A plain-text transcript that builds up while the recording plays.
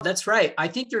That's right. I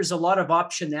think there's a lot of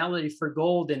optionality for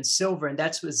gold and silver, and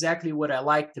that's exactly what I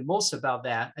like the most about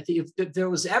that. I think if there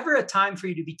was ever a time for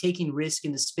you to be taking risk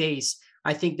in the space,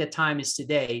 I think the time is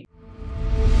today.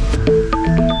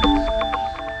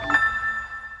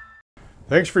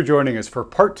 Thanks for joining us for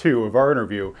part 2 of our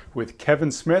interview with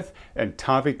Kevin Smith and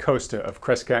Tavi Costa of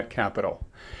Crescat Capital.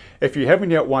 If you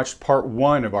haven't yet watched part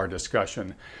 1 of our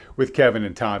discussion with Kevin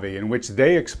and Tavi, in which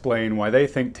they explain why they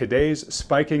think today's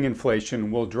spiking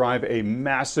inflation will drive a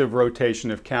massive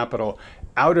rotation of capital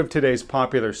out of today's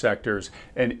popular sectors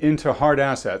and into hard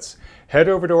assets, head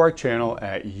over to our channel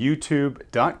at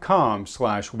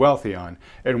youtube.com/Wealthion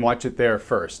and watch it there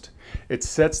first. It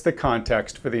sets the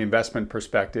context for the investment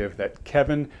perspective that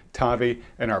Kevin, Tavi,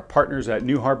 and our partners at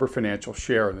New Harbor Financial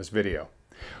share in this video.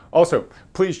 Also,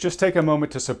 please just take a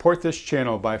moment to support this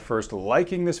channel by first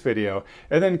liking this video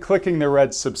and then clicking the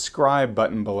red subscribe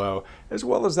button below, as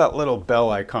well as that little bell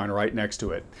icon right next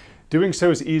to it. Doing so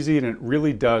is easy and it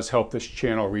really does help this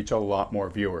channel reach a lot more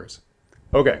viewers.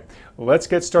 Okay, let's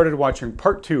get started watching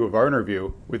part 2 of our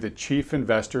interview with the chief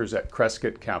investors at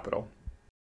Crescat Capital.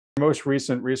 In your most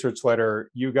recent research letter,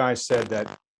 you guys said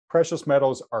that precious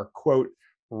metals are, quote,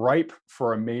 ripe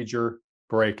for a major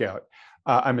breakout.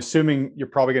 I'm assuming you're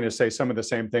probably going to say some of the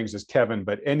same things as Kevin,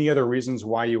 but any other reasons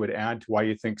why you would add to why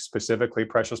you think specifically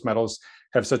precious metals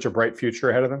have such a bright future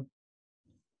ahead of them?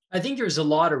 I think there's a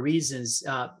lot of reasons.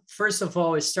 First of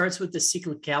all, it starts with the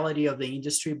cyclicality of the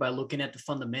industry by looking at the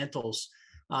fundamentals.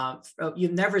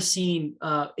 You've never seen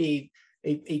a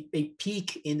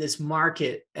peak in this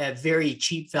market at very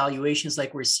cheap valuations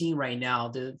like we're seeing right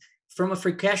now. From a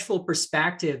free cash flow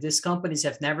perspective, these companies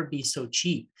have never been so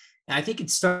cheap. And I think it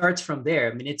starts from there.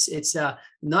 I mean, it's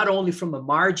not only from a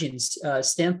margins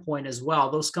standpoint as well.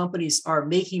 Those companies are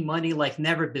making money like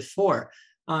never before.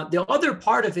 The other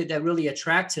part of it that really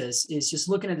attracts us is just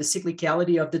looking at the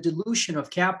cyclicality of the dilution of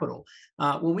capital.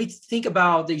 When we think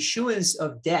about the issuance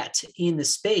of debt in the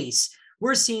space,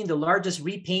 we're seeing the largest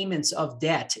repayments of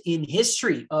debt in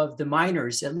history of the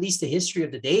miners, at least the history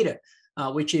of the data,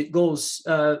 which it goes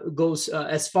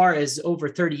as far as over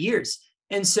 30 years.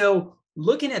 And so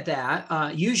looking at that,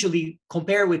 usually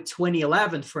compare with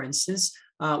 2011, for instance,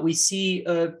 we see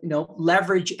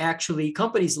leverage, actually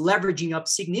companies leveraging up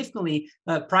significantly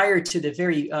prior to the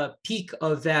very peak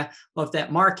of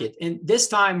that market. And this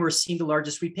time we're seeing the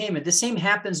largest repayment. The same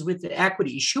happens with the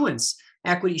equity issuance.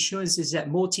 Equity issuance is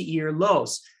at multi-year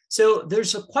lows. So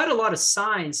there's quite a lot of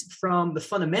signs from the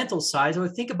fundamental side. So I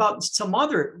think about some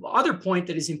other point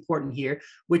that is important here,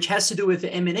 which has to do with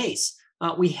the M&As.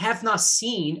 We have not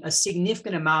seen a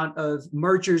significant amount of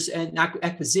mergers and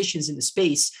acquisitions in the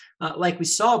space like we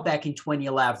saw back in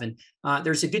 2011.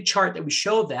 There's a good chart that we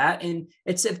show that, and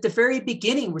it's at the very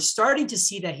beginning. We're starting to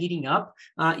see that heating up.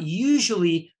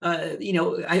 Usually,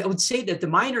 I would say that the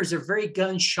miners are very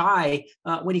gun shy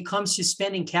when it comes to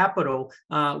spending capital.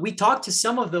 We talked to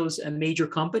some of those major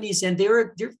companies, and they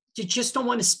just don't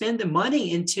want to spend the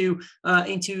money into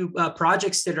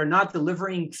projects that are not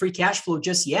delivering free cash flow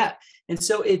just yet. And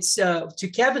so it's to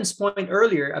Kevin's point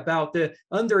earlier about the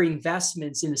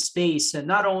underinvestments in the space, and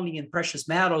not only in precious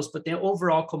metals, but the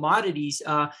overall commodities,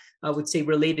 I would say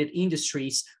related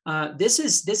industries. This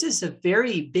is a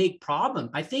very big problem.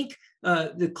 I think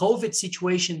the COVID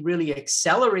situation really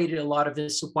accelerated a lot of the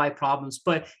supply problems,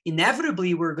 but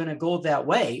inevitably we're going to go that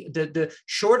way. The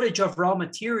shortage of raw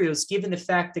materials, given the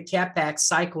fact that CapEx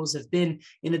cycles have been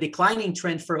in a declining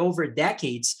trend for over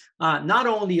decades, not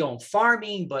only on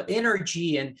farming, but energy.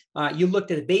 And you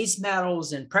looked at base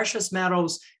metals and precious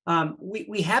metals.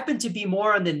 We happen to be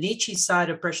more on the niche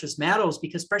side of precious metals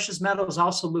because precious metals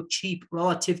also look cheap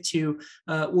relative to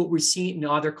what we're seeing in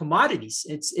other commodities.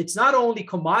 It's not only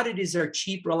commodities are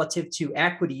cheap relative to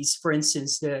equities. For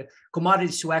instance, the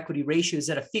commodities to equity ratio is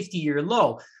at a 50-year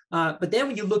low. But then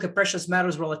when you look at precious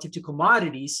metals relative to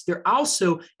commodities, they're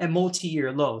also at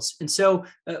multi-year lows. And so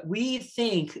we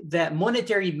think that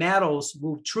monetary metals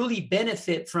will truly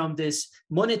benefit from this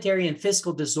monetary and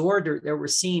fiscal disorder that we're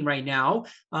seeing right now.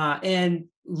 And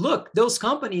look, those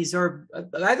companies are,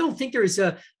 I don't think there is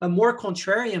a more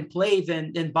contrarian play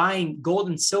than buying gold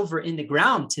and silver in the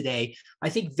ground today. I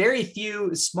think very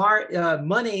few smart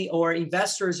money or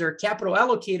investors or capital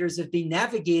allocators have been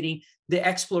navigating the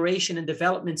exploration and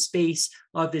development space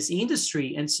of this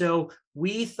industry. And so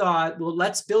we thought, well,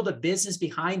 let's build a business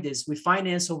behind this. We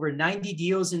financed over 90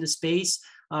 deals in the space.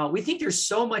 we think there's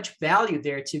so much value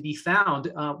there to be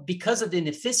found because of the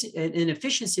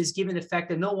inefficiencies, given the fact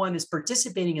that no one is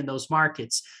participating in those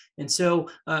markets. And so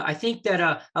I think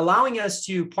that allowing us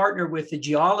to partner with the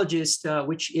geologist,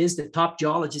 which is the top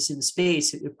geologist in the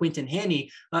space, Quinton Hennigh,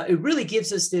 it really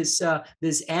gives us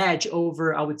this edge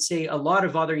over, I would say, a lot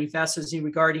of other investors in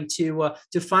regarding to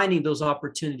finding those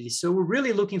opportunities. So we're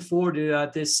really looking forward to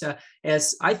this,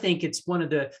 as I think it's one of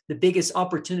the biggest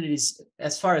opportunities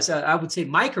as far as I would say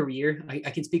my career. I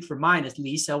can speak for mine at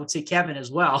least. I would say Kevin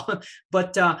as well.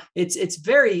 But it's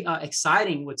very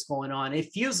exciting what's going on.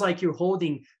 It feels like you're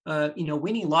holding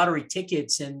winning lottery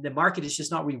tickets, and the market is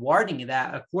just not rewarding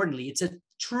that accordingly. It's a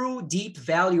true deep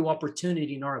value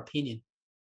opportunity, in our opinion.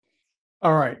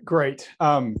 All right, great. So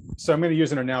I'm going to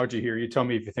use an analogy here. You tell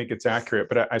me if you think it's accurate,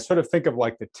 but I sort of think of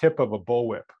like the tip of a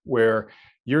bullwhip, where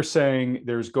you're saying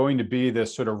there's going to be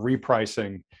this sort of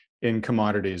repricing in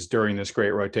commodities during this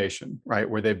great rotation, right?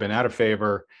 Where they've been out of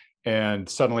favor, and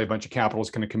suddenly a bunch of capital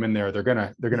is going to come in there. They're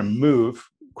going to move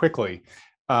quickly.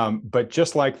 But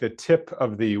just like the tip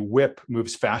of the whip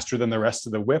moves faster than the rest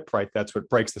of the whip, right? That's what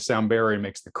breaks the sound barrier and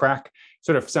makes the crack.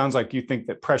 Sort of sounds like you think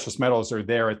that precious metals are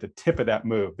there at the tip of that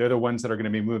move. They're the ones that are going to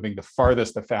be moving the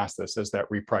farthest, the fastest as that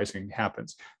repricing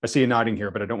happens. I see you nodding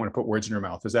here, but I don't want to put words in your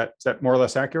mouth. Is that more or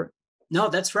less accurate? No,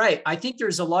 that's right. I think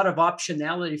there's a lot of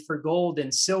optionality for gold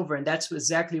and silver, and that's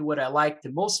exactly what I like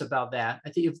the most about that.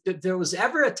 I think if there was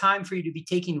ever a time for you to be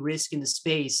taking risk in the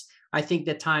space, I think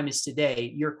the time is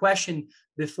today. Your question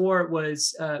before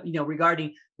was,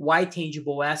 regarding why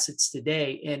tangible assets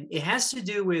today, and it has to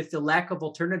do with the lack of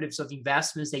alternatives of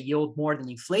investments that yield more than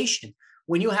inflation.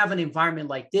 When you have an environment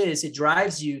like this, it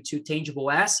drives you to tangible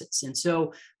assets, and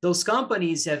so those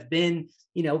companies have been,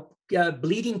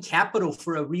 bleeding capital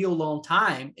for a real long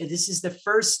time. And this is the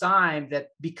first time that,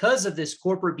 because of this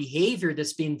corporate behavior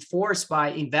that's been forced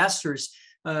by investors,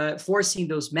 forcing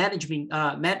those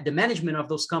the management of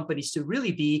those companies to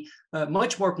really be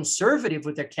much more conservative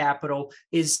with their capital,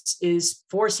 is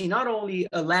forcing not only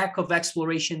a lack of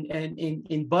exploration and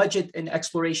in budget and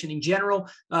exploration in general,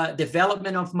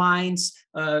 development of mines,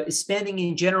 spending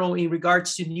in general in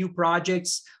regards to new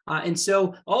projects. And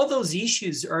so all those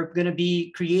issues are going to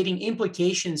be creating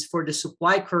implications for the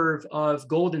supply curve of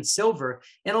gold and silver.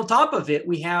 And on top of it,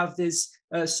 we have this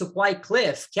supply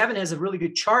cliff. Kevin has a really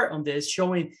good chart on this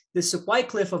showing the supply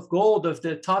cliff of gold of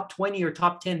the top 20 or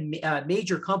top 10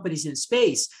 major companies in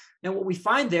space. And what we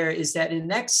find there is that in the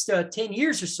next 10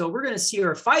 years or so, we're going to see,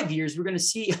 or 5 years, we're going to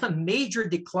see a major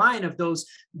decline of those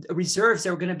reserves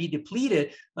that are going to be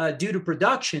depleted due to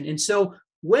production. And so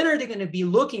when are they going to be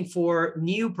looking for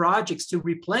new projects to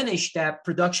replenish that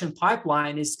production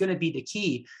pipeline is going to be the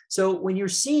key. So when you're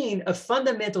seeing a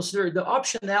fundamental, the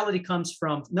optionality comes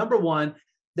from, number one,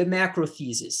 the macro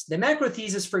thesis. The macro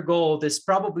thesis for gold is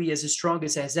probably as strong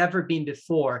as it has ever been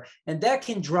before, and that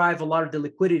can drive a lot of the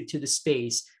liquidity to the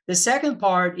space. The second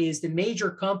part is the major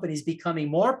companies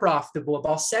becoming more profitable.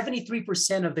 About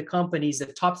 73% of the companies, the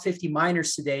top 50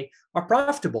 miners today, are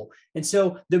profitable. And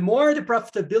so the more the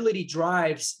profitability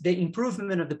drives the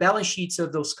improvement of the balance sheets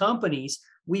of those companies,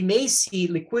 we may see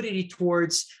liquidity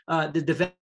towards the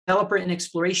developer and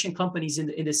exploration companies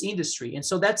in this industry. And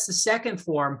so that's the second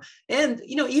form. And,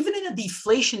 even in a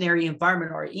deflationary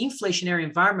environment or inflationary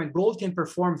environment, gold can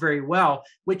perform very well,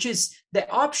 which is the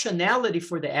optionality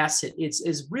for the asset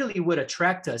is really what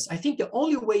attracts us. I think the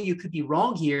only way you could be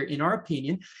wrong here, in our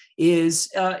opinion, is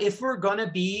if we're going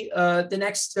to be the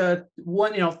next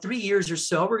 3 years or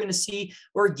so, we're going to see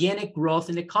organic growth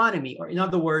in the economy. Or in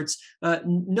other words,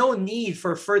 no need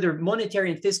for further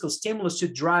monetary and fiscal stimulus to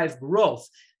drive growth.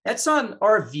 That's on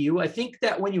our view. I think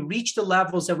that when you reach the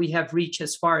levels that we have reached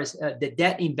as far as the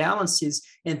debt imbalances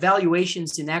and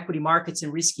valuations in equity markets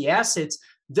and risky assets,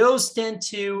 those tend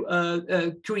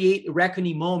to create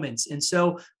reckoning moments. And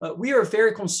so we are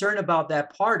very concerned about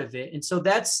that part of it. And so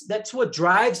that's what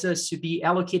drives us to be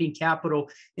allocating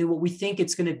capital in what we think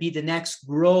it's going to be the next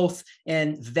growth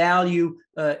and value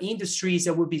industries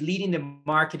that will be leading the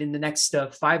market in the next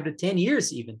 5 to 10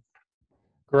 years even.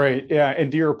 Great. Yeah.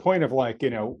 And to your point of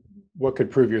what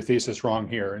could prove your thesis wrong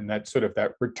here, and that sort of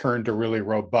that return to really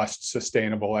robust,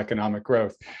 sustainable economic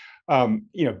growth.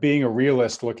 Being a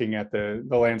realist looking at the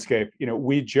landscape,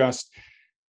 we just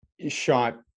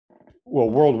shot,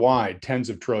 worldwide, tens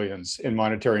of trillions in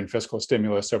monetary and fiscal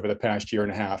stimulus over the past year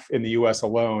and a half. In the US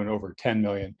alone, over 10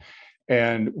 million.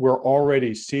 And we're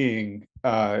already seeing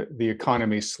the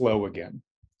economy slow again.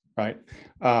 Right.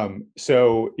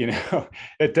 So,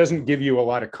 it doesn't give you a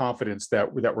lot of confidence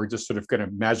that we're just sort of going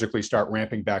to magically start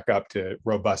ramping back up to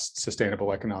robust,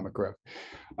 sustainable economic growth.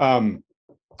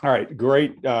 All right,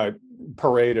 great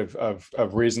parade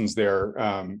of reasons there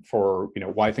for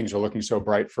why things are looking so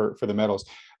bright for the metals.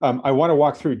 I want to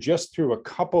walk through a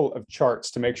couple of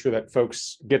charts to make sure that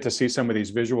folks get to see some of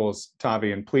these visuals,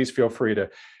 Tavi, and please feel free to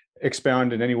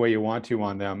expound in any way you want to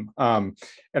on them. And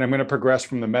I'm going to progress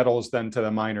from the metals then to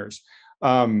the miners.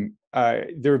 There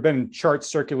have been charts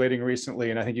circulating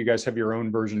recently, and I think you guys have your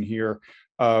own version here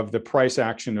of the price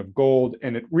action of gold.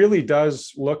 And it really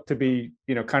does look to be,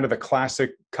 kind of the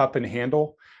classic cup and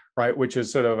handle, right? Which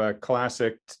is sort of a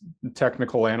classic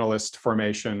technical analyst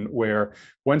formation where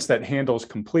once that handle is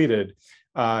completed,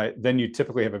 then you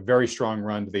typically have a very strong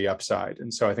run to the upside.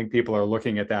 And so I think people are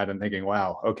looking at that and thinking,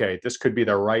 wow, okay, this could be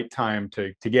the right time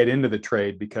to get into the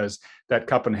trade because that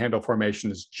cup and handle formation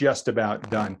is just about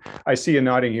done. I see you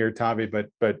nodding here, Tavi,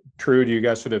 but True, do you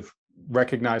guys sort of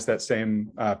recognize that same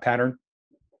pattern?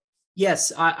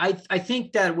 Yes, I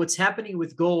think that what's happening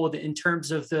with gold in terms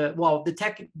of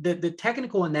the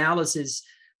technical analysis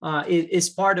is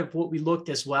part of what we looked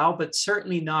as well, but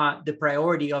certainly not the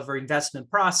priority of our investment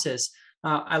process.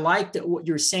 I liked what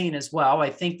you're saying as well. I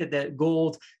think that the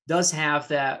gold does have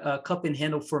that cup and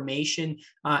handle formation.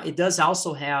 It does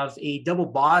also have a double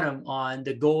bottom on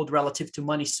the gold relative to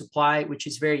money supply, which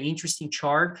is very interesting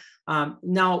chart.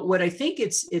 Now, what I think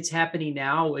it's happening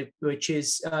now, which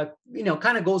is,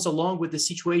 kind of goes along with the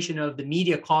situation of the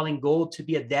media calling gold to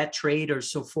be a dead trade or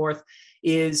so forth,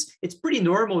 is it's pretty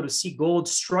normal to see gold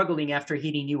struggling after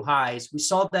hitting new highs. We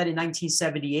saw that in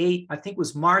 1978. I think it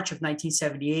was March of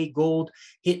 1978, gold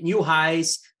hit new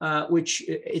highs, which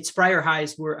its prior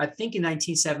highs were, I think, in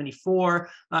 1974.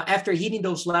 After hitting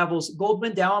those levels, gold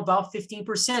went down about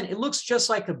 15%. It looks just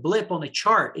like a blip on a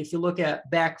chart if you look at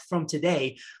back from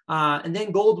today. And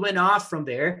then gold went off from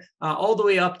there all the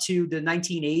way up to the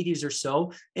 1980s or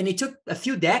so. And it took a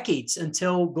few decades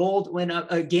until gold went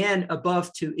up again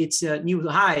above to its new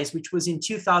highs, which was in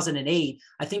 2008.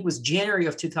 I think it was January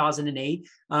of 2008.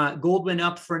 Gold went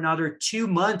up for another 2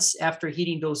 months after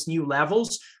hitting those new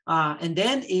levels. And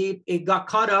then it got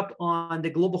caught up on the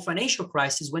global financial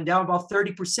crisis, went down about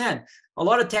 30%. A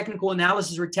lot of technical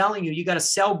analysis were telling you got to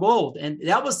sell gold. And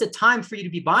that was the time for you to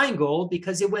be buying gold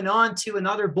because it went on to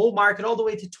another bull market all the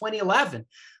way to 2011.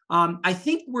 I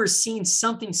think we're seeing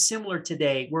something similar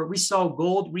today where we saw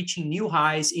gold reaching new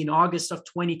highs in August of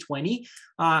 2020.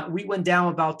 We went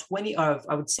down about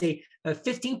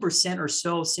 15% or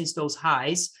so since those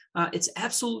highs. It's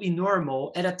absolutely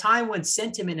normal at a time when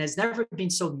sentiment has never been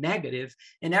so negative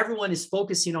and everyone is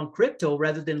focusing on crypto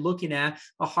rather than looking at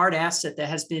a hard asset that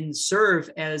has been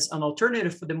served as an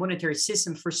alternative for the monetary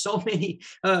system for so many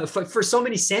for so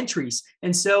many centuries.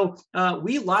 And so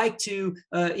we like to,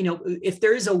 if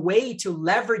there is a way to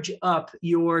leverage up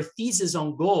your thesis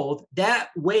on gold, that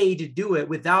way to do it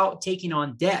without taking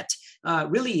on debt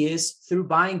really is through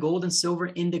buying gold and silver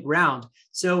in the ground.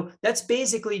 So that's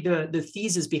basically the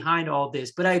thesis behind all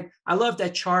this. But I love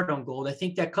that chart on gold. I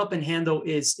think that cup and handle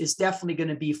is definitely going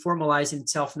to be formalizing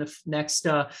itself in the next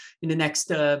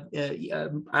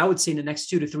I would say in the next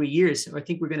 2 to 3 years. I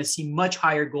think we're going to see much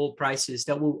higher gold prices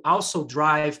that will also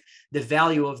drive the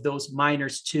value of those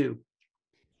miners too.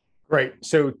 Great.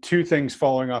 So two things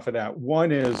following off of that.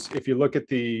 One is if you look at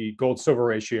the gold silver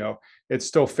ratio, it's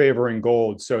still favoring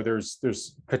gold. So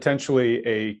there's potentially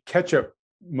a catch-up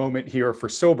moment here for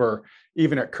silver,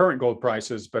 even at current gold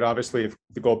prices. But obviously, if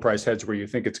the gold price heads where you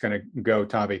think it's going to go,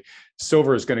 Tavi,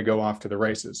 silver is going to go off to the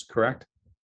races, correct?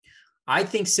 I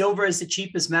think silver is the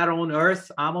cheapest metal on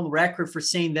earth. I'm on record for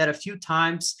saying that a few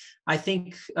times. I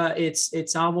think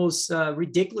it's almost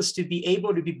ridiculous to be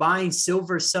able to be buying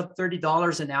silver sub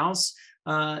 $30 an ounce.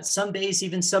 Some days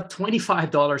even sub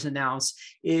 $25 an ounce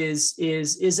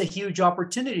is a huge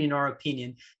opportunity in our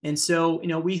opinion. And so,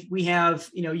 we have,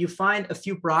 you find a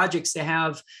few projects that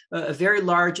have a very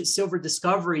large silver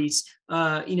discoveries.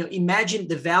 Imagine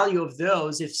the value of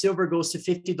those if silver goes to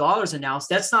 $50 an ounce.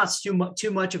 That's not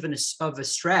too much of a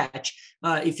stretch.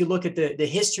 If you look at the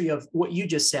history of what you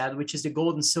just said, which is the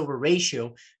gold and silver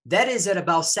ratio, that is at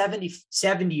about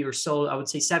 70 or so. I would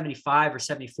say 75 or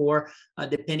 74,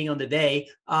 depending on the day.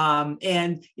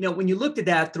 And when you looked at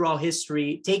that throughout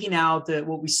history, taking out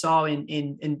what we saw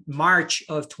in March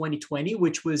of 2020,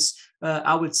 which was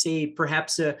I would say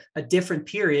perhaps a different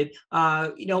period.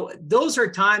 Those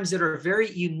are times that are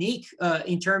very unique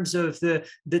in terms of the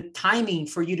timing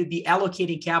for you to be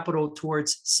allocating capital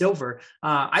towards silver.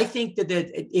 I think that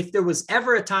if there was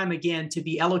ever a time again to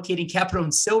be allocating capital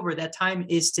in silver, that time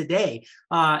is is today.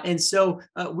 And so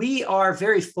we are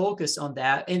very focused on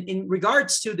that. And in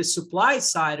regards to the supply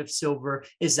side of silver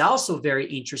is also very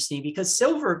interesting because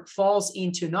silver falls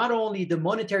into not only the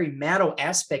monetary metal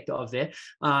aspect of it,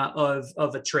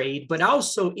 of a trade, but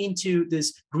also into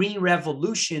this green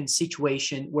revolution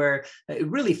situation where it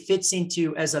really fits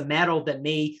into as a metal that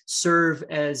may serve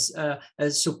as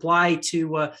supply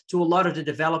to a lot of the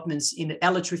developments in the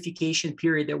electrification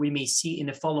period that we may see in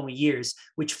the following years,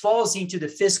 which falls into the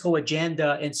fiscal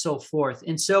agenda and so forth.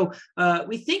 And so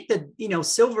we think that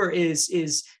silver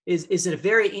is a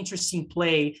very interesting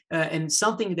play and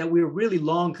something that we're really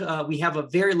long. We have a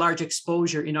very large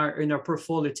exposure in our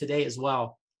portfolio today as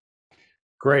well.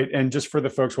 Great. And just for the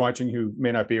folks watching who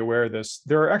may not be aware of this,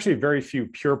 there are actually very few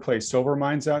pure play silver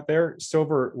mines out there.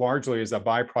 Silver largely is a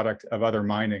byproduct of other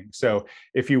mining. So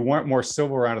if you want more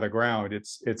silver out of the ground,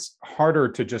 it's harder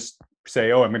to just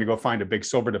say, oh, I'm going to go find a big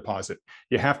silver deposit.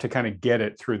 You have to kind of get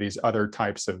it through these other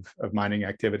types of mining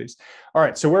activities. All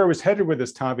right. So where I was headed with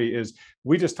this, Tavi, is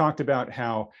we just talked about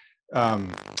how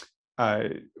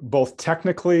both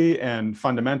technically and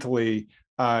fundamentally,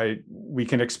 we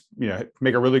can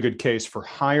make a really good case for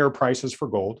higher prices for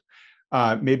gold,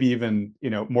 maybe even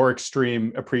more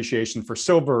extreme appreciation for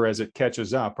silver as it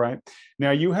catches up. Right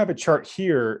now, you have a chart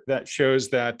here that shows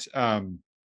that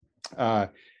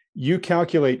you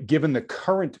calculate, given the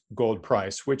current gold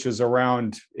price, which is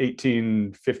around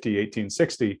 $1,850,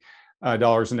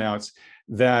 $1,860 an ounce,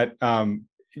 that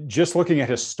just looking at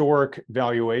historic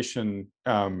valuation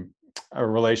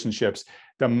relationships,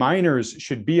 the miners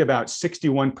should be about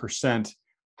 61%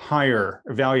 higher,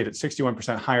 valued at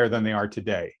 61% higher than they are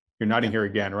today. You're nodding here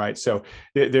again, right? So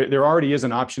there already is an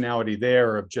optionality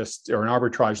there of or an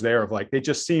arbitrage there of they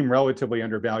just seem relatively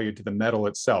undervalued to the metal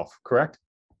itself, correct?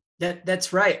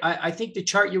 That's right. I think the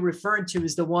chart you're referring to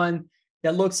is the one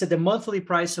that looks at the monthly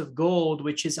price of gold,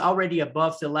 which is already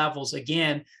above the levels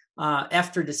again.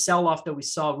 After the sell-off that we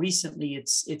saw recently,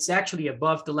 it's actually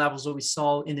above the levels that we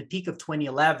saw in the peak of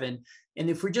 2011. And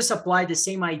if we just apply the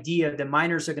same idea, the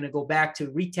miners are going to go back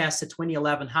to retest the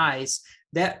 2011 highs.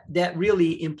 That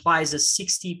really implies a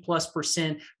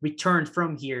 60+% return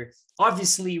from here.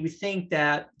 Obviously, we think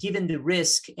that given the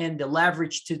risk and the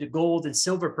leverage to the gold and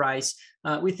silver price,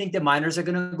 we think the miners are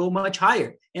going to go much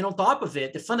higher. And on top of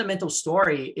it, the fundamental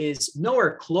story is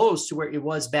nowhere close to where it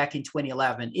was back in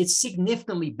 2011. It's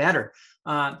significantly better.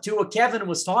 To what Kevin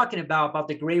was talking about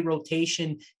the gray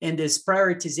rotation and this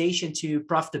prioritization to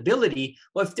profitability.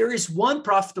 Well, if there is one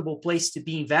profitable place to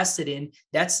be invested in,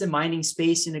 that's the mining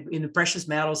space in the precious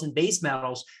metals and base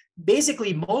metals.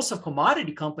 Basically, most of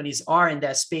commodity companies are in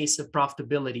that space of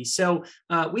profitability. So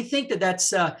we think that's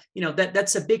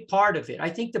that's a big part of it. I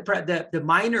think the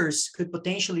miners could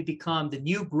potentially become the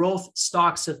new growth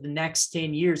stocks of the next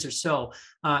 10 years or so.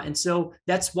 And so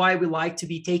that's why we like to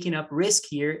be taking up risk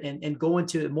here and go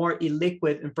into a more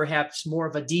illiquid and perhaps more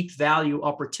of a deep value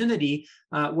opportunity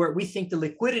where we think the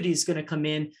liquidity is going to come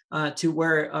in to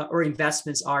where our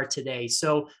investments are today.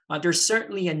 So there's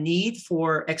certainly a need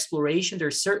for exploration.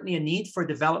 There's certainly a need for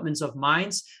developments of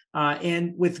mines.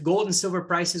 And with gold and silver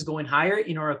prices going higher,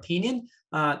 in our opinion,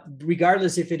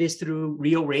 regardless if it is through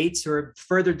real rates or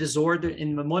further disorder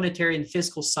in the monetary and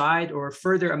fiscal side or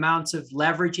further amounts of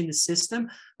leverage in the system,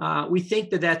 we think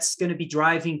that's going to be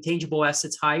driving tangible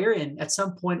assets higher, and at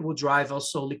some point will drive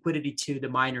also liquidity to the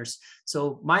miners.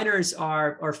 So miners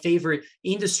are our favorite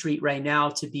industry right now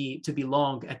to be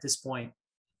long at this point.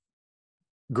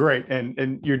 Great.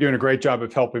 And you're doing a great job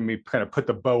of helping me kind of put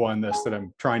the bow on this that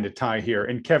I'm trying to tie here.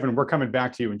 And Kevin, we're coming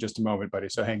back to you in just a moment, buddy.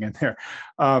 So hang in there.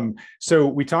 So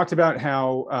we talked about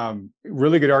how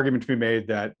really good argument to be made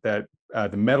that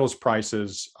the metals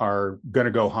prices are going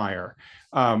to go higher.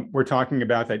 We're talking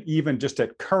about that even just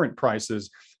at current prices,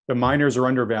 the miners are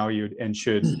undervalued and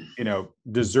should,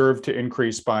 deserve to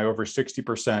increase by over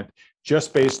 60%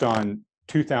 just based on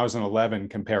 2011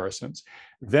 comparisons.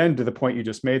 Then to the point you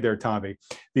just made there, Tavi,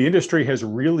 the industry has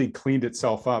really cleaned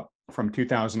itself up from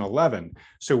 2011.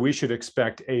 So we should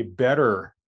expect a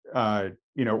better,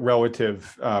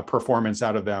 relative performance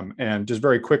out of them. And just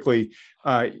very quickly,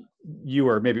 you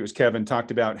or maybe it was Kevin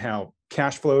talked about how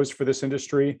cash flows for this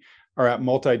industry are at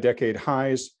multi-decade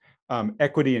highs.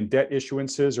 Equity and debt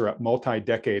issuances are at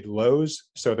multi-decade lows.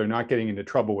 So they're not getting into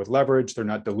trouble with leverage. They're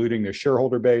not diluting their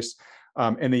shareholder base.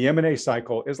 And the M&A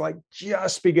cycle is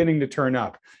just beginning to turn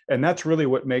up. And that's really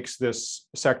what makes this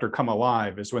sector come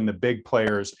alive, is when the big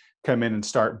players come in and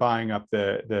start buying up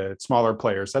the smaller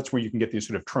players. That's where you can get these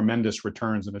sort of tremendous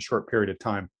returns in a short period of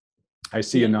time. I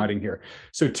see you nodding here.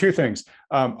 So two things.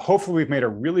 Hopefully we've made a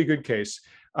really good case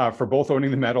for both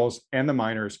owning the metals and the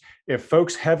miners. If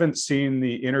folks haven't seen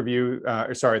the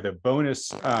the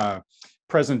bonus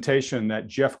presentation that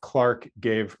Jeff Clark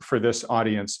gave for this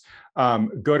audience,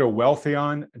 go to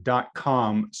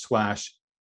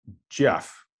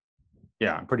wealthion.com/Jeff.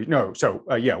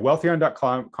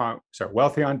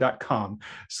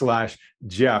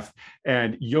 Wealthion.com/Jeff.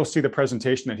 And you'll see the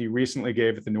presentation that he recently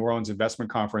gave at the New Orleans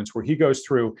Investment Conference, where he goes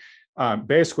through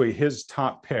basically his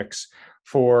top picks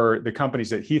for the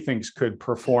companies that he thinks could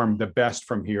perform the best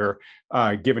from here,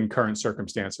 given current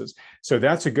circumstances. So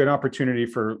that's a good opportunity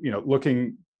for,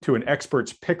 looking to an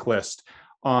expert's pick list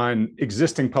on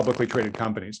existing publicly traded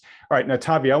companies. All right, now,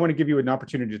 Tavi, I want to give you an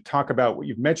opportunity to talk about what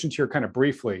you've mentioned here kind of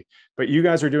briefly, but you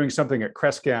guys are doing something at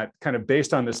Crescat kind of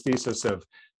based on this thesis of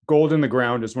gold in the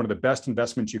ground is one of the best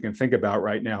investments you can think about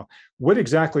right now. What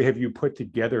exactly have you put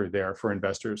together there for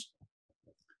investors?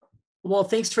 Well,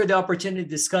 thanks for the opportunity to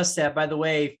discuss that. By the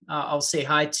way, I'll say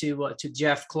hi to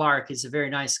Jeff Clark. He's a very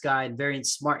nice guy and very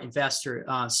smart investor.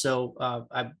 It's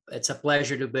a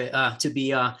pleasure to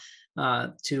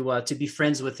be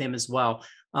friends with him as well.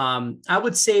 I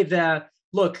would say that,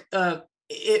 look,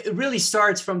 it really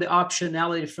starts from the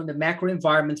optionality from the macro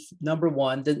environment, number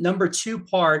one. The number two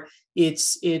part,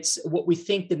 it's what we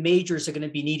think the majors are going to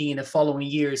be needing in the following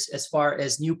years as far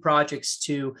as new projects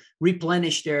to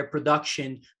replenish their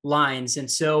production lines.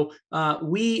 And so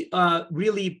we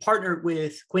really partnered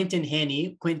with Quinton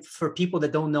Hennigh. For people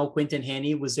that don't know, Quinton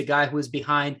Hennigh was the guy who was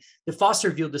behind the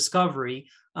Fosterville discovery,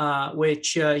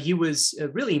 which he was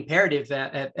really imperative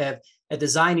at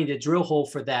designing the drill hole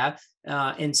for that.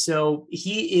 And so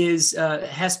he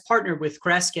has partnered with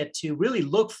Crescat to really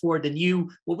look for the new,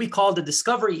 what we call the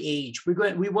discovery age. We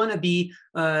want to be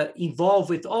involved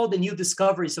with all the new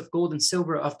discoveries of gold and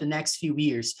silver of the next few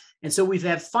years. And so we've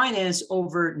had financed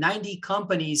over 90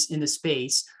 companies in the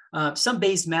space. Some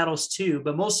base metals too,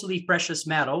 but mostly precious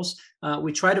metals.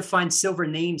 We try to find silver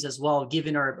names as well,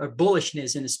 given our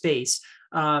bullishness in the space.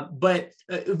 But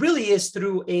it really is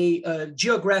through a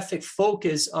geographic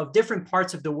focus of different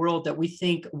parts of the world that we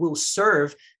think will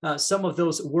serve some of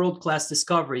those world-class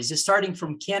discoveries. It's starting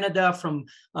from Canada, from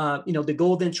the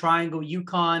Golden Triangle,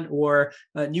 Yukon, or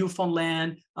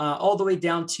Newfoundland, all the way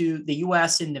down to the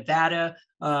U.S. and Nevada.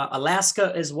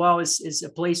 Alaska as well is a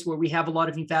place where we have a lot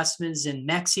of investments. In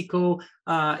Mexico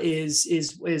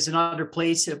is another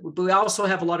place. But we also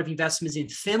have a lot of investments in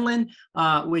Finland,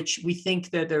 which we think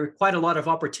that there are quite a lot of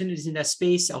opportunities in that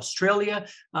space. Australia,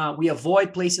 we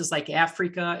avoid places like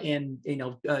Africa and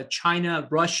China,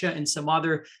 Russia, and some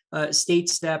other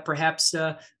states that perhaps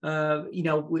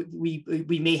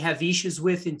we may have issues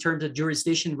with in terms of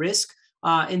jurisdiction risk.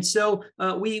 And so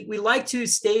we like to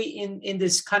stay in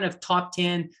this kind of top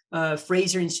 10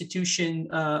 Fraser Institution,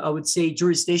 I would say,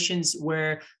 jurisdictions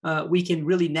where we can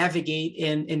really navigate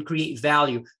and create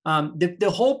value.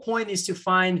 The whole point is to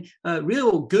find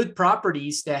real good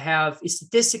properties that have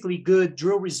statistically good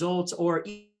drill results, or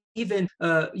even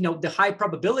the high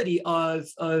probability of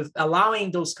allowing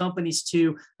those companies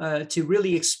to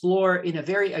really explore in a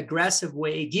very aggressive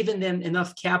way, giving them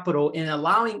enough capital and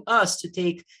allowing us to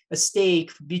take a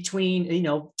stake between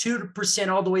 2%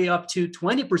 all the way up to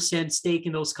 20% stake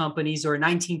in those companies, or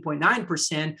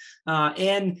 19.9%,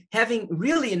 and having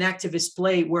really an activist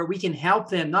play where we can help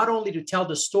them not only to tell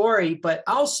the story, but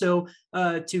also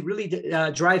to really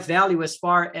drive value as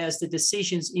far as the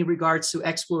decisions in regards to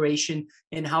exploration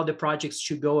and how the projects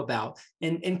should go about.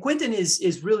 And Quinton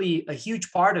is really a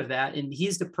huge part of that, and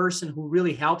he's the person who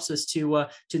really helps us to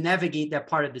navigate that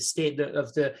part of the state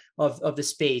of the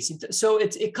space. So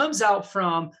it comes out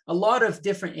from a lot of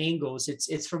different angles.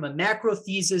 It's from a macro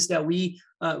thesis that we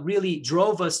really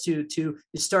drove us to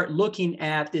start looking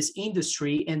at this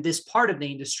industry, and this part of the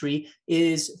industry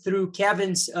is through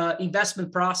Kevin's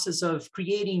investment process of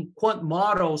creating quant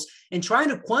models and trying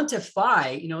to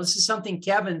quantify. This is something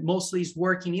Kevin mostly is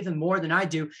working even more than I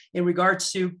do in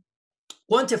regards to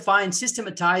quantifying,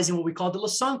 systematizing what we call the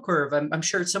Lassonde curve. I'm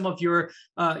sure some of your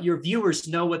viewers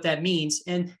know what that means,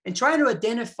 and trying to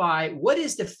identify what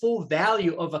is the full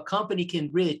value of a company can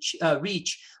reach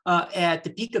at the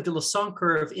peak of the Lassonde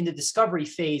curve in the discovery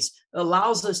phase.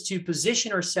 Allows us to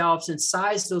position ourselves and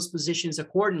size those positions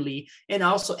accordingly, and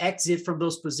also exit from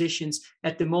those positions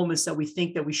at the moments that we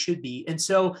think that we should be. And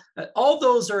so all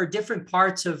those are different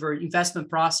parts of our investment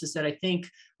process that I think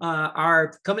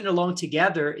are coming along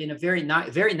together in a very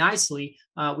nicely.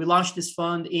 We launched this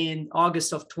fund in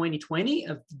August of 2020.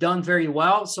 Have done very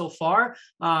well so far,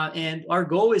 and our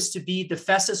goal is to be the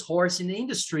fastest horse in the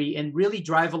industry and really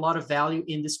drive a lot of value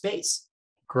in the space.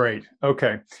 Great.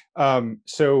 Okay.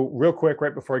 So real quick,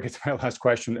 right before I get to my last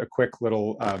question, a quick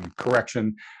little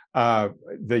correction. The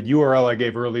URL I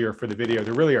gave earlier for the video,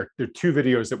 there are two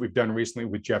videos that we've done recently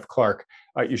with Jeff Clark.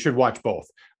 You should watch both.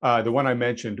 The one I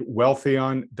mentioned,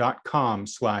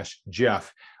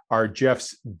 wealthion.com/Jeff, are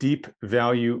Jeff's deep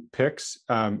value picks.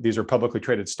 These are publicly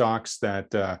traded stocks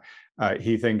that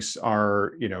he thinks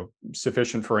are,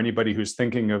 sufficient for anybody who's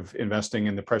thinking of investing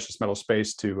in the precious metal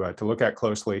space to look at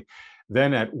closely.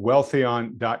 Then at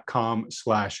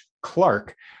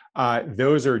wealthion.com/Clark,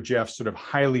 those are Jeff's sort of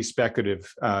highly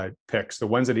speculative picks, the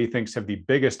ones that he thinks have the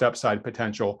biggest upside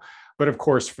potential. But of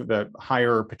course, for the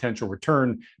higher potential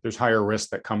return, there's higher risk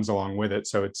that comes along with it.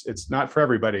 So it's not for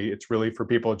everybody. It's really for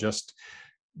people just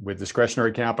with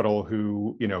discretionary capital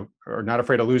who, are not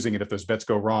afraid of losing it if those bets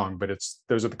go wrong. But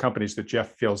those are the companies that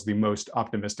Jeff feels the most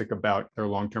optimistic about their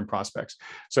long-term prospects.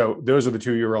 So those are the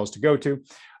two URLs to go to.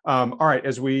 All right,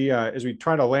 as we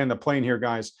try to land the plane here,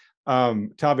 guys,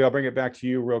 Tavi, I'll bring it back to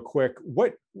you real quick.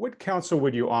 What counsel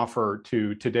would you offer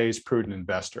to today's prudent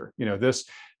investor? This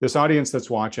audience that's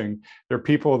watching, they're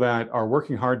people that are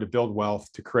working hard to build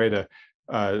wealth, to create a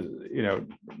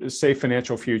safe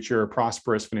financial future, a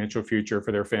prosperous financial future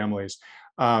for their families.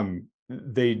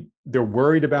 They're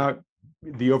worried about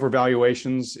the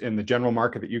overvaluations in the general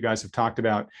market that you guys have talked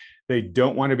about. They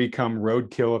don't want to become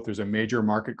roadkill if there's a major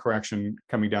market correction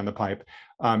coming down the pipe.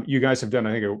 You guys have done,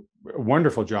 I think, a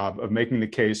wonderful job of making the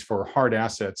case for hard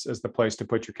assets as the place to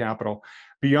put your capital.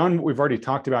 Beyond what we've already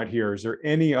talked about here, is there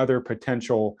any other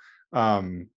potential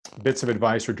bits of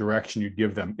advice or direction you'd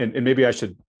give them? And maybe I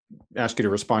should ask you to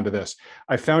respond to this.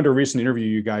 I found a recent interview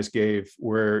you guys gave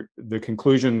where the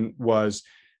conclusion was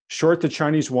short the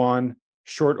Chinese yuan,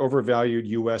 short overvalued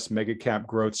US mega cap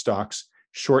growth stocks,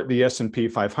 short the S&P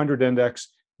 500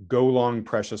 index, go long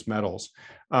precious metals.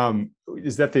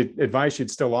 Is that the advice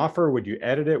you'd still offer? Would you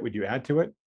edit it? Would you add to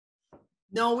it?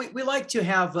 No, we like to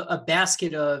have a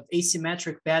basket of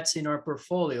asymmetric bets in our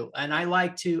portfolio. And I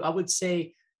would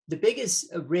say the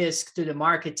biggest risk to the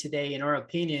market today, in our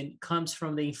opinion, comes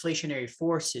from the inflationary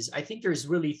forces. I think there's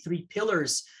really three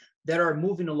pillars that are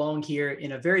moving along here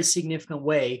in a very significant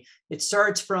way. It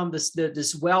starts from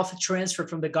this wealth transfer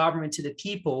from the government to the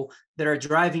people that are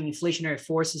driving inflationary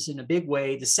forces in a big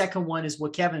way. The second one is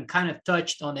what Kevin kind of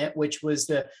touched on it, which was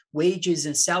the wages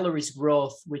and salaries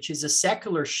growth, which is a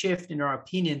secular shift, in our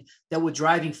opinion, that will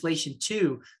drive inflation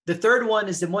too. The third one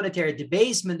is the monetary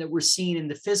debasement that we're seeing in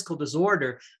the fiscal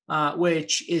disorder,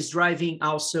 which is driving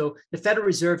also the Federal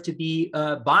Reserve to be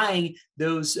buying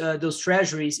those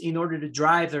treasuries in order to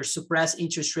drive or suppress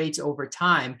interest rates over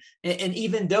time. And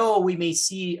even though we may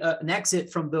see an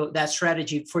exit from that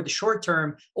strategy for the short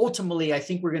term, ultimately, I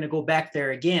think we're going to go back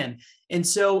there again. And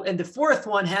the fourth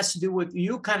one has to do with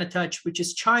you kind of touched, which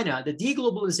is China. The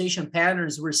deglobalization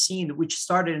patterns we're seeing, which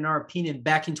started, in our opinion,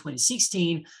 back in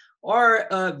 2016,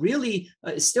 are really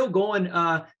still going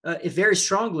very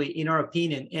strongly, in our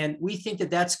opinion. And we think that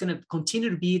that's going to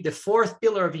continue to be the fourth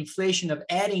pillar of inflation, of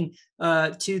adding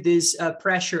to this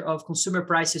pressure of consumer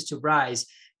prices to rise.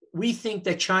 We think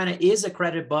that China is a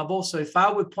credit bubble. So if I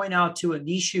would point out to an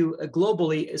issue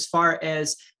globally as far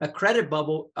as a credit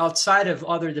bubble outside of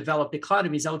other developed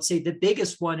economies, I would say the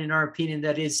biggest one, in our opinion,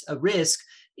 that is a risk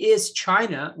is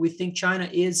China. We think China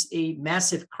is a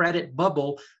massive credit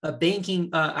bubble, banking.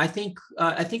 I think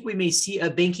we may see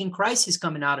a banking crisis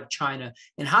coming out of China.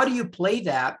 And how do you play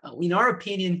that? In our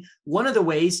opinion, one of the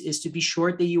ways is to be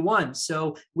short the yuan.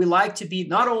 So we like to be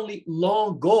not only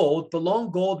long gold, but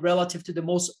long gold relative to the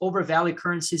most overvalued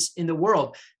currencies in the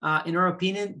world. In our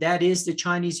opinion, that is the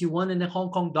Chinese yuan and the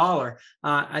Hong Kong dollar.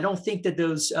 I don't think that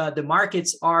the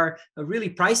markets are really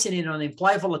pricing in on the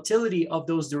implied volatility of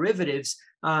those derivatives.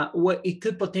 What it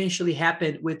could potentially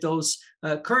happen with those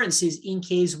currencies in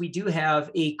case we do have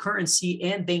a currency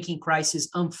and banking crisis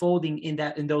unfolding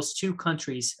in those two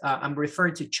countries. I'm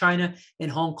referring to China and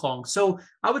Hong Kong. So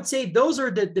I would say those are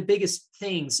the biggest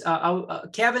things.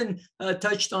 Kevin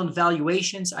touched on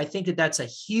valuations. I think that's a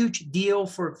huge deal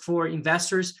for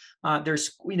investors.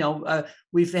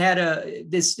 We've had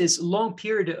this long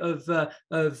period of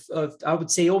I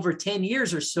would say over 10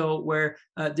 years or so where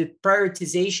the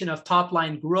prioritization of top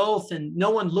line growth and no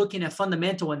one looking at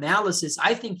fundamental analysis.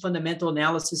 I think fundamental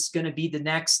analysis is going to be the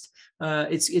next.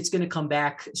 It's going to come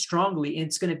back strongly. And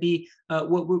it's going to be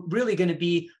what we're really going to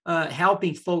be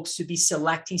helping folks to be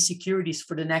selecting securities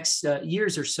for the next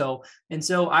years or so. And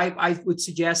so I would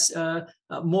suggest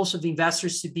most of the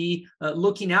investors to be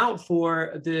looking out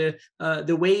for the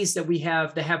ways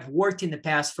that have worked in the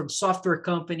past, from software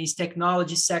companies,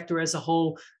 technology sector as a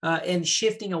whole, and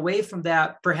shifting away from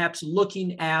that, perhaps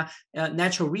looking at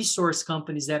natural resource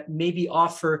companies that maybe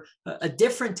offer a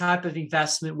different type of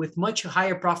investment with much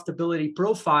higher profitability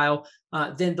profile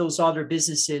than those other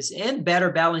businesses, and better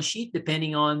balance sheet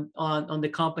depending on the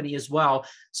company as well.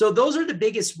 So those are the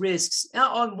biggest risks.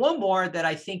 On one more that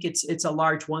I think it's a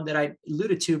large one that I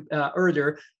alluded to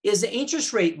earlier is the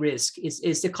interest rate risk,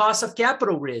 is the cost of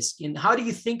capital risk. And how do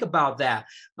you think about that?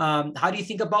 How do you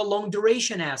think about long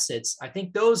duration assets? I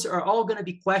think those are all going to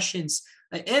be questions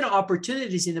and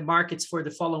opportunities in the markets for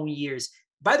the following years.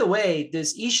 By the way,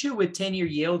 this issue with 10-year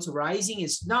yields rising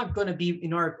is not going to be,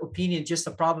 in our opinion, just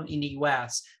a problem in the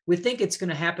US. We think it's going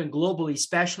to happen globally,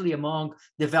 especially among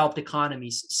developed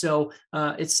economies. So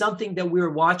it's something that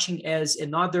we're watching as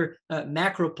another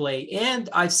macro play. And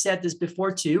I've said this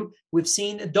before too, we've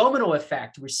seen a domino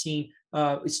effect. We're seeing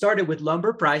it started with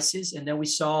lumber prices, and then we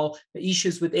saw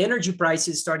issues with energy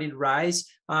prices starting to rise.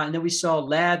 And then we saw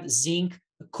lead, zinc,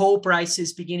 coal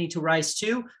prices beginning to rise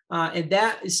too, and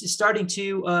that is starting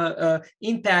to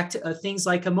impact things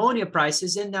like ammonia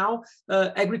prices. And now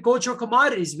agricultural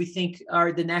commodities, we think,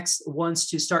 are the next ones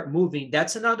to start moving.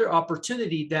 That's another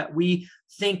opportunity that we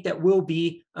think that will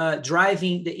be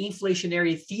driving the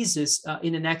inflationary thesis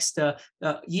in the next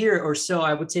year or so.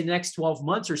 I would say the next 12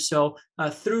 months or so,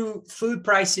 through food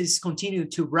prices continue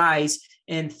to rise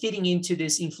and fitting into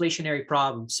this inflationary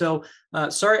problem. So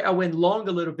sorry, I went long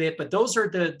a little bit, but those are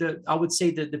I would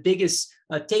say the biggest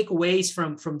takeaways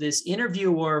from this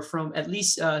interview, or from at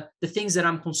least the things that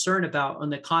I'm concerned about on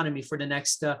the economy for the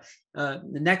next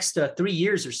 3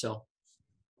 years or so.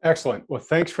 Excellent. Well,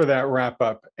 thanks for that wrap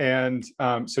up. And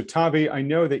so Tavi, I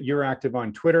know that you're active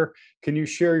on Twitter. Can you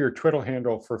share your Twitter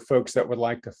handle for folks that would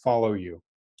like to follow you?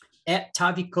 At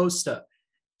Tavi Costa.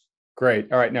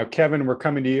 Great. All right. Now, Kevin, we're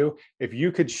coming to you. If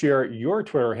you could share your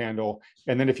Twitter handle,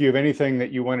 and then if you have anything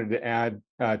that you wanted to add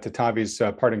to Tavi's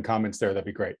parting comments there, that'd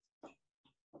be great.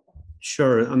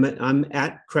 Sure. I'm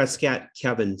at Crescat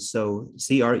Kevin. So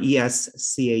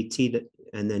CRESCAT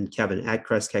and then Kevin, at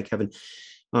Crescat Kevin.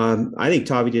 I think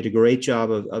Tavi did a great job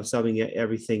of summing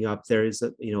everything up. There is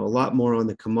a lot more on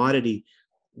the commodity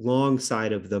long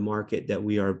side of the market that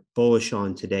we are bullish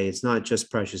on today. It's not just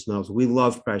precious metals. We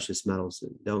love precious metals.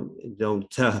 Don't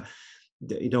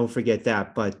forget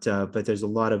that. But there's a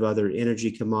lot of other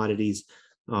energy commodities,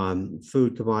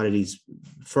 food commodities,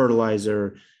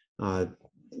 fertilizer.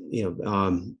 We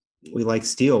like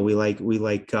steel.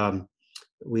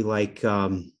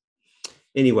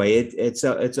 Anyway, it's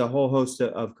a whole host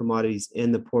of commodities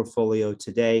in the portfolio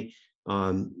today.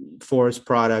 Forest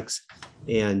products,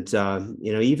 and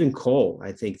even coal.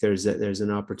 I think there's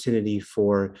an opportunity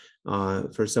for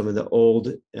some of the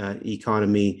old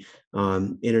economy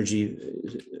energy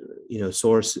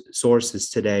sources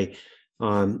today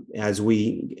as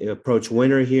we approach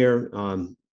winter here,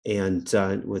 and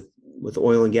with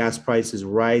oil and gas prices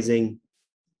rising.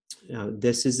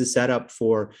 This is the setup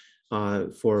for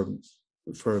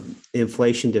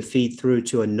inflation to feed through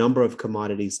to a number of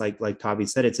commodities. Like Tavi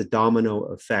said, it's a domino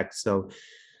effect. So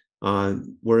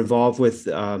we're involved with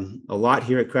a lot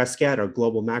here at Crescat. Our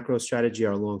global macro strategy,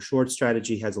 our long short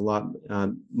strategy has a lot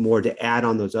more to add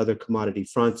on those other commodity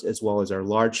fronts, as well as our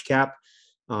large cap.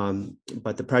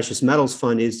 But the precious metals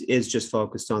fund is just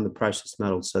focused on the precious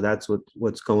metals. So that's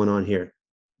what's going on here.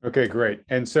 Okay, great.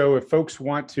 And so if folks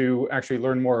want to actually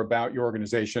learn more about your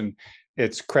organization,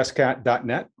 it's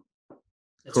crescat.net.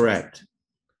 Correct.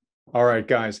 All right,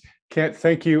 guys. Can't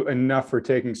thank you enough for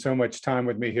taking so much time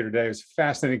with me here today. It was a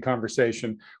fascinating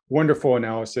conversation, wonderful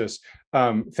analysis.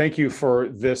 Thank you for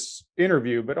this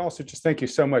interview, but also just thank you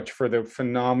so much for the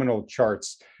phenomenal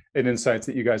charts and insights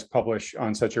that you guys publish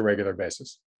on such a regular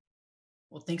basis.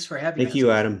 Well, thanks for having us. Thank you,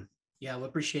 Adam. Yeah, we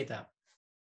appreciate that.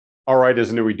 All right,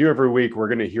 as we do every week, we're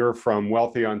going to hear from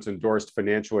Wealthion's endorsed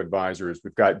financial advisors.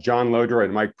 We've got John Loder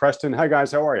and Mike Preston. Hi,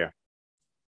 guys. How are you?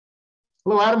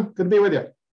 Hello, Adam. Good to be with you.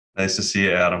 Nice to see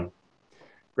you, Adam.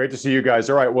 Great to see you guys.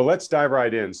 All right, well, let's dive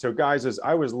right in. So, guys, as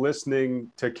I was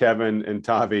listening to Kevin and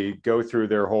Tavi go through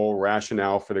their whole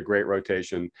rationale for the Great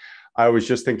Rotation, I was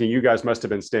just thinking you guys must have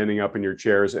been standing up in your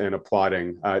chairs and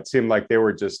applauding. It seemed like they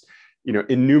were just,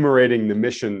 enumerating the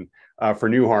mission for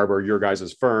New Harbor, your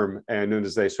guys' firm. And then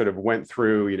as they sort of went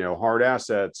through, hard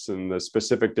assets and the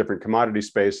specific different commodity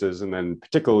spaces, and then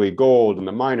particularly gold and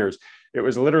the miners, It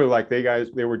was literally like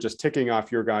they were just ticking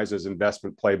off your guys'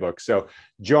 investment playbook. So,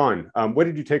 John, what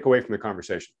did you take away from the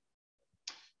conversation?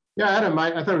 Yeah, Adam,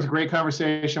 I thought it was a great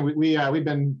conversation. We've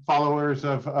been followers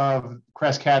of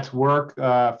Crescat's work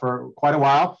for quite a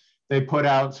while. They put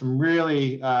out some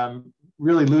really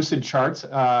really lucid charts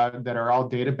that are all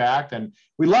data backed, and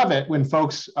we love it when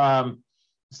folks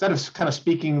instead of kind of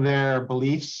speaking their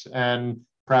beliefs and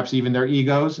perhaps even their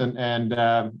egos and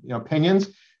opinions,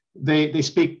 they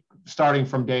speak starting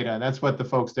from data, and that's what the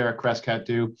folks there at Crescat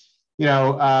do.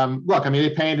 Look, I mean,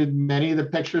 they painted many of the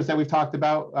pictures that we've talked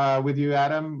about with you,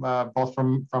 Adam, both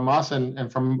from us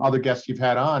and from other guests you've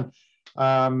had on.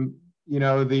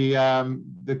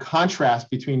 The contrast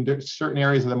between certain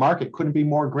areas of the market couldn't be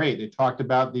more great. They talked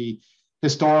about the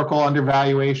historical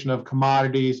undervaluation of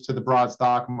commodities to the broad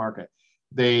stock market.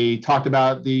 They talked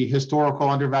about the historical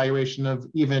undervaluation of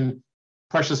even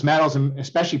precious metals, and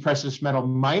especially precious metal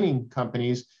mining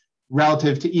companies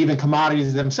relative to even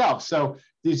commodities themselves. So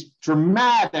these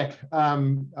dramatic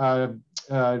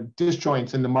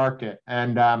disjoints in the market,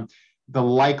 and the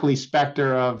likely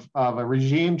specter of a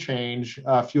regime change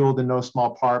fueled in no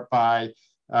small part by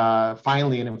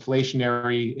finally an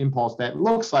inflationary impulse that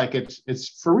looks like it's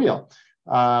for real.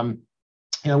 One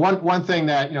thing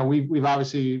that we've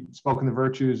obviously spoken the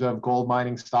virtues of gold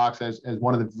mining stocks as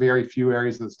one of the very few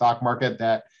areas of the stock market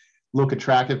that look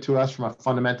attractive to us from a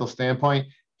fundamental standpoint.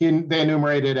 They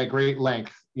enumerated at great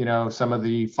length, some of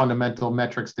the fundamental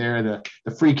metrics there,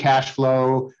 the free cash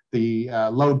flow, the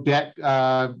low debt,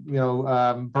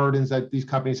 burdens that these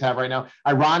companies have right now.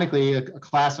 Ironically, a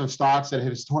class of stocks that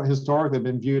have historically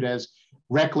been viewed as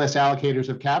reckless allocators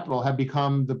of capital have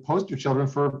become the poster children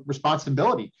for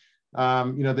responsibility.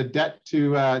 The debt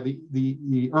to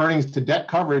the earnings to debt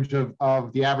coverage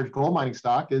of the average gold mining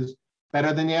stock is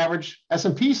better than the average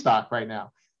S&P stock right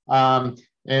now. I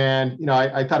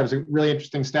thought it was a really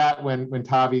interesting stat when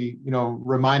Tavi,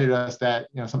 reminded us that,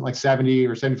 something like 70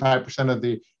 or 75% of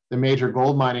the major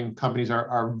gold mining companies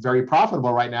are very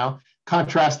profitable right now.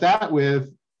 Contrast that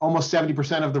with almost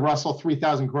 70% of the Russell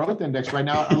 3000 growth index right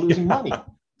now are losing money.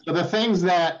 So the things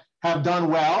that have done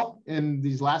well in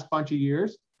these last bunch of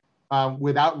years,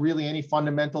 without really any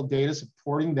fundamental data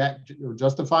supporting that or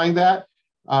justifying that,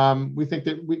 we think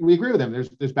that we agree with them.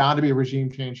 There's bound to be a regime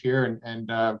change here, and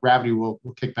gravity will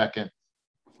kick back in.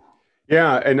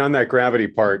 Yeah, and on that gravity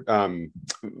part,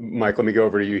 Mike, let me go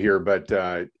over to you here. But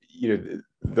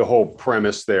the whole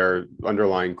premise there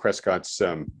underlying Crescat's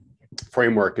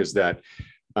framework is that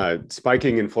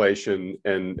spiking inflation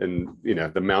and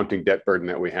the mounting debt burden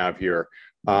that we have here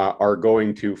are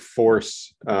going to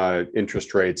force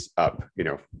interest rates up.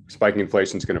 Spiking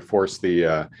inflation is going to force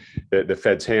the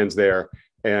Fed's hands there.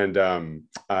 And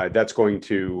that's going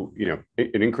to,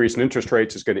 an increase in interest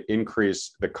rates is going to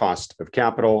increase the cost of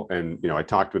capital. And, I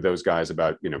talked with those guys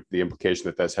about, the implication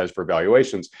that this has for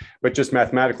valuations. But just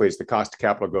mathematically, as the cost of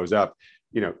capital goes up,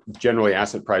 generally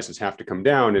asset prices have to come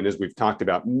down. And as we've talked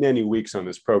about many weeks on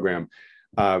this program,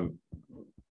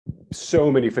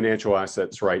 so many financial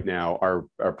assets right now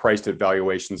are priced at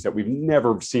valuations that we've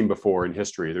never seen before in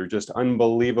history. They're just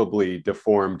unbelievably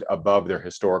deformed above their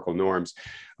historical norms.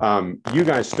 You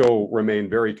guys still remain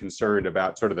very concerned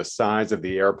about sort of the size of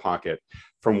the air pocket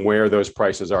from where those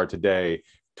prices are today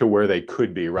to where they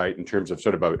could be, right? In terms of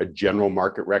sort of a general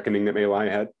market reckoning that may lie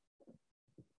ahead.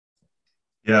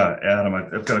 Yeah, Adam,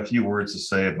 I've got a few words to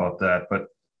say about that, but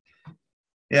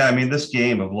yeah, I mean, this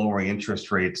game of lowering interest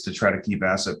rates to try to keep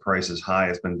asset prices high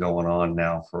has been going on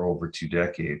now for over 2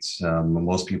 decades.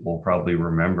 Most people probably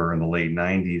remember in the late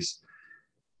 90s,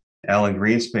 Alan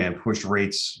Greenspan pushed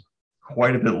rates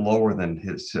quite a bit lower than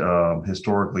his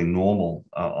historically normal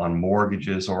on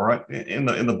mortgages or in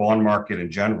the bond market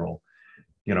in general,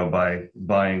 by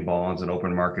buying bonds and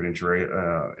open market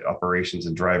operations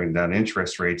and driving down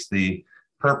interest rates. The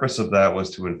purpose of that was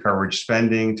to encourage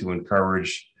spending, to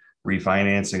encourage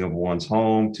refinancing of one's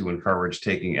home, to encourage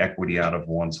taking equity out of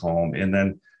one's home and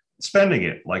then spending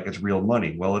it like it's real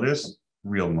money. Well, it is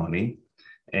real money,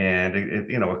 and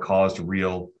it caused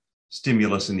real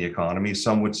stimulus in the economy.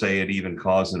 Some would say it even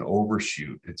caused an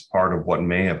overshoot. It's part of what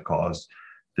may have caused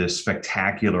this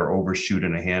spectacular overshoot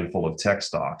in a handful of tech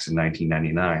stocks in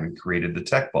 1999 and created the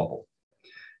tech bubble.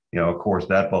 Of course,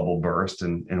 that bubble burst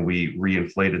and we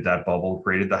reinflated that bubble,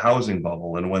 created the housing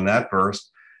bubble. And when that burst,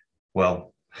 well,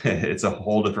 it's a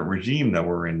whole different regime that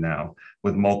we're in now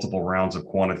with multiple rounds of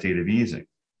quantitative easing.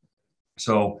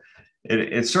 So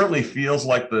it certainly feels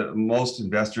like the most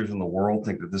investors in the world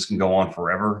think that this can go on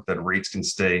forever, that rates can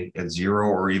stay at zero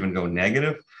or even go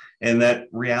negative, and that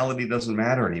reality doesn't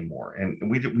matter anymore.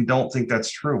 And we don't think that's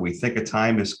true. We think a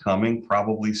time is coming,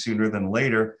 probably sooner than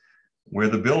later, where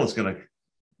the bill is going to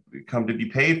come to be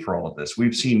paid for all of this.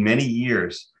 We've seen many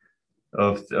years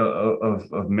of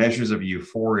measures of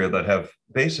euphoria that have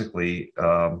basically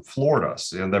floored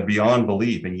us, and they're beyond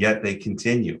belief, and yet they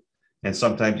continue, and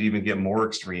sometimes even get more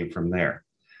extreme from there.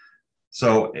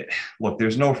 So look,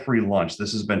 there's no free lunch.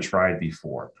 This has been tried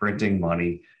before. Printing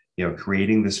money,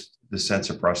 creating this sense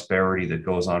of prosperity that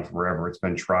goes on forever. It's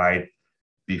been tried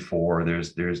before.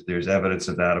 There's evidence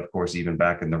of that, of course, even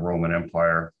back in the Roman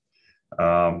Empire.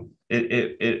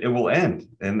 It will end.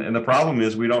 And the problem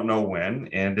is we don't know when,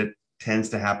 and it tends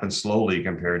to happen slowly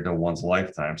compared to one's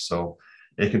lifetime. So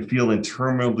it can feel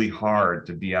interminably hard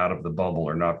to be out of the bubble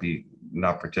or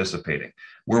not participating.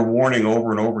 We're warning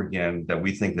over and over again that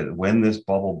we think that when this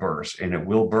bubble bursts, and it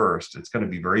will burst, it's going to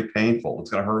be very painful.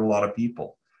 It's going to hurt a lot of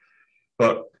people.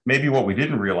 But maybe what we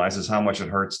didn't realize is how much it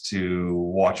hurts to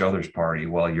watch others party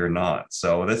while you're not.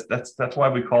 So that's why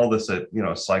we call this a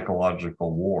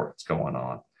psychological war that's going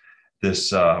on.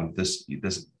 This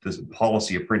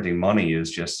policy of printing money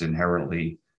is just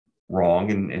inherently wrong,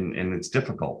 and it's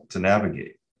difficult to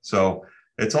navigate. So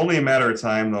it's only a matter of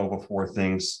time, though, before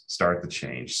things start to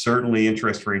change. Certainly,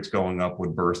 interest rates going up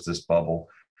would burst this bubble.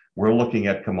 We're looking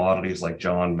at commodities like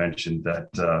John mentioned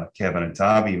that Kevin and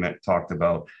Tavi talked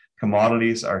about.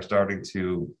 Commodities are starting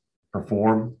to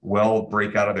perform well,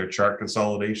 break out of their chart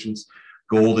consolidations.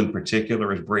 Gold in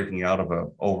particular is breaking out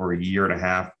of over a year and a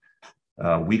half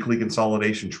weekly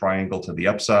consolidation triangle to the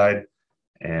upside.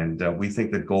 And we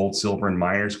think that gold, silver, and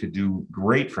miners could do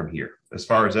great from here. As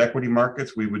far as equity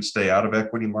markets, we would stay out of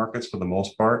equity markets for the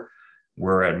most part.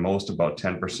 We're at most about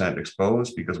 10%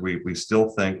 exposed because we still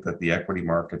think that the equity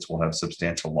markets will have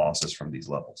substantial losses from these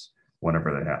levels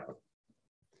whenever they happen.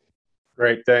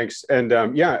 Great, thanks. And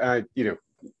I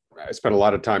spent a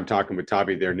lot of time talking with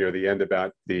Tavi there near the end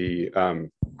about the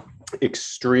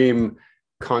extreme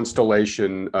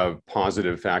constellation of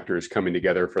positive factors coming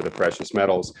together for the precious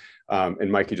metals.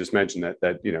 And Mike, you just mentioned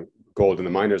that gold and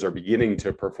the miners are beginning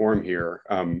to perform here.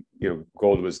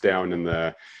 Gold was down in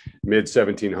the mid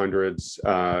 1700s,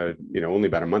 only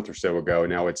about a month or so ago.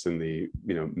 Now it's in the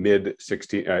mid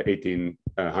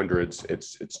 1800s.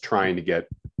 It's trying to get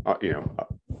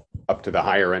up to the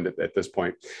higher end at this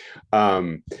point.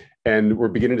 And we're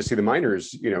beginning to see the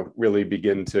miners, really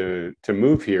begin to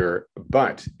move here.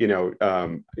 But,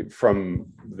 from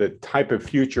the type of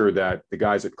future that the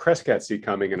guys at Crescat see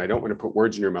coming, and I don't want to put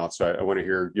words in your mouth, so I want to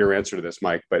hear your answer to this,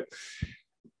 Mike. But,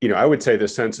 I would say the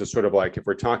sense is sort of like if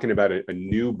we're talking about a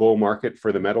new bull market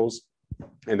for the metals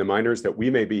and the miners, that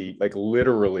we may be like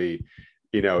literally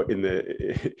in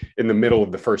the middle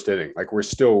of the first inning. Like we're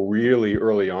still really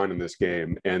early on in this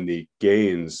game, and the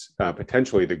gains,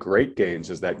 potentially the great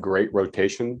gains, as that great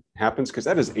rotation happens, because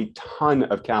that is a ton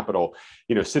of capital,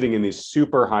 sitting in these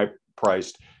super high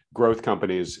priced growth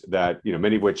companies that,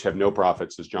 many of which have no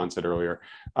profits, as John said earlier.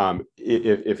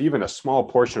 If even a small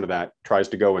portion of that tries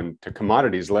to go into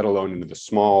commodities, let alone into the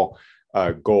small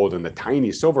gold and the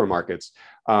tiny silver markets,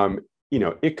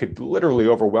 it could literally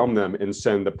overwhelm them and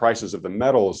send the prices of the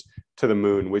metals to the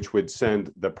moon, which would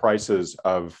send the prices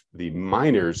of the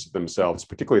miners themselves,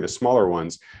 particularly the smaller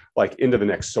ones, like into the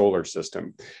next solar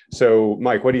system. So,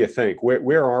 Mike, what do you think?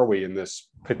 Where are we in this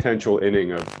potential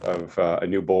inning of a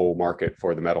new bull market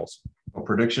for the metals? Well,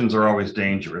 predictions are always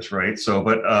dangerous, right? So,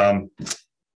 but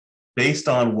based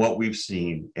on what we've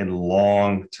seen in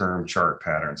long-term chart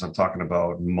patterns, I'm talking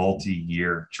about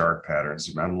multi-year chart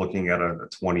patterns. I'm looking at a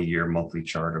 20-year monthly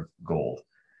chart of gold.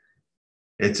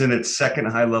 It's in its second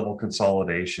high-level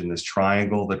consolidation, this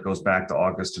triangle that goes back to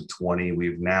August of 20.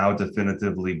 We've now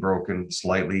definitively broken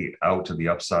slightly out to the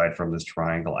upside from this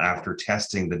triangle after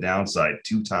testing the downside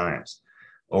 2 times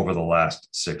over the last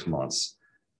 6 months.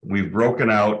 We've broken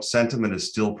out. Sentiment is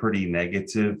still pretty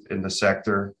negative in the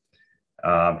sector.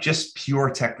 Just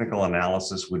pure technical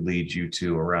analysis would lead you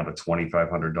to around a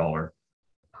 $2,500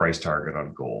 price target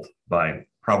on gold by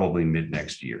probably mid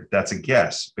next year. That's a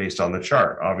guess based on the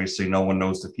chart. Obviously, no one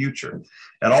knows the future.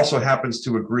 It also happens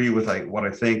to agree with what I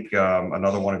think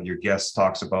another one of your guests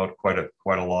talks about quite a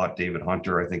lot, David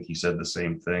Hunter. I think he said the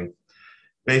same thing.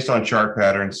 Based on chart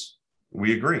patterns,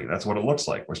 we agree. That's what it looks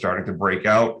like. We're starting to break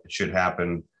out. It should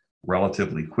happen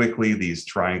relatively quickly. These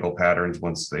triangle patterns,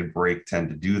 once they break, tend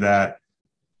to do that.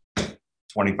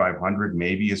 2,500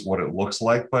 maybe is what it looks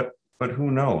like, but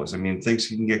who knows? I mean, things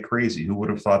can get crazy. Who would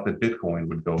have thought that Bitcoin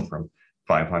would go from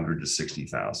 500 to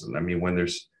 60,000? I mean, when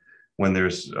there's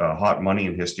hot money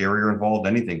and hysteria involved,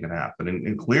 anything can happen.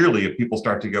 And clearly, if people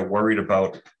start to get worried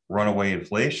about runaway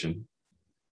inflation,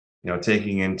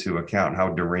 taking into account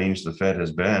how deranged the Fed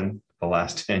has been the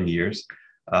last 10 years,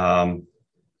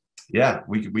 yeah,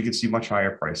 we could see much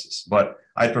higher prices. But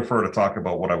I'd prefer to talk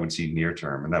about what I would see near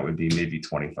term, and that would be maybe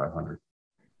 2,500.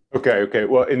 Okay.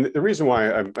 Well, and the reason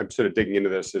why I'm sort of digging into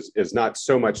this is not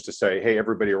so much to say, hey,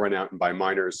 everybody run out and buy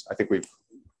miners. I think we've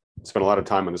spent a lot of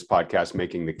time on this podcast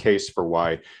making the case for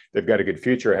why they've got a good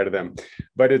future ahead of them.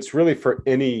 But it's really for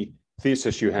any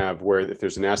thesis you have where if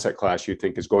there's an asset class you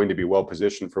think is going to be well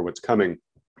positioned for what's coming.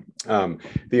 The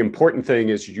important thing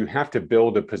is you have to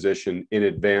build a position in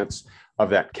advance of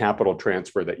that capital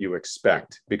transfer that you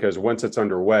expect, because once it's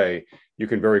underway, you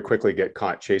can very quickly get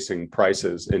caught chasing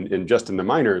prices. And just in the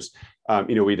miners,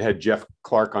 we'd had Jeff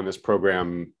Clark on this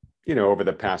program, over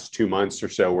the past 2 months or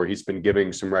so, where he's been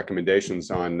giving some recommendations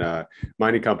on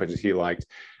mining companies he liked.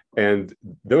 And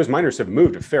those miners have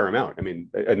moved a fair amount. I mean,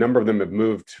 a number of them have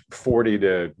moved 40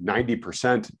 to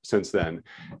 90% since then.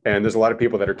 And there's a lot of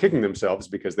people that are kicking themselves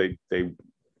because they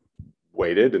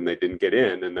waited and they didn't get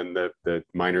in, and then the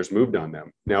miners moved on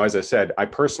them. Now, as I said, I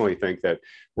personally think that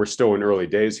we're still in early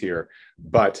days here,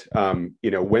 but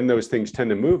when those things tend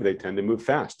to move, they tend to move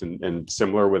fast, and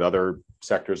similar with other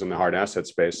sectors in the hard asset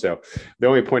space. So the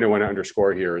only point I want to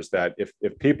underscore here is that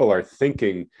if people are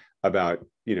thinking about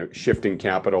shifting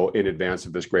capital in advance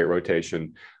of this great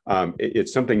rotation,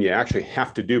 it's something you actually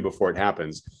have to do before it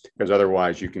happens, because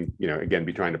otherwise you can again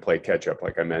be trying to play catch up,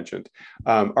 like I mentioned.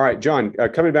 All right, John,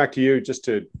 coming back to you, just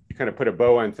to kind of put a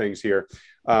bow on things here.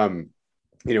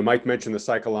 Mike mentioned the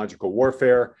psychological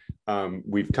warfare.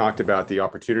 We've talked about the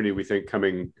opportunity we think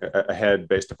coming ahead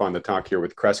based upon the talk here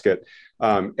with Crescat.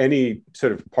 Any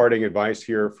sort of parting advice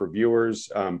here for viewers,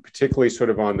 particularly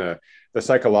sort of on the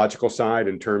psychological side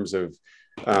in terms of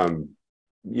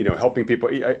helping people?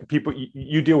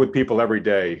 You deal with people every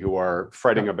day who are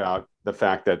fretting about the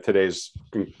fact that today's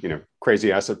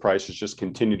crazy asset prices just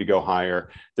continue to go higher.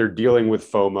 They're dealing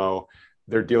with FOMO.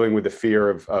 They're dealing with the fear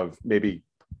of maybe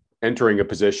entering a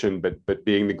position, but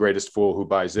being the greatest fool who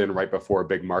buys in right before a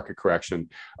big market correction.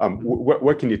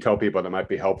 What can you tell people that might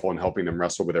be helpful in helping them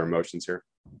wrestle with their emotions here?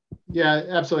 Yeah,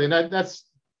 absolutely. And that's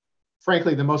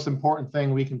frankly the most important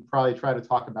thing we can probably try to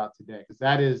talk about today, because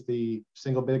that is the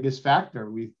single biggest factor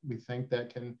we think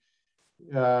that can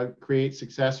create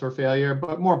success or failure,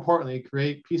 but more importantly,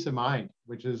 create peace of mind,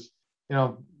 which is,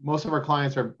 most of our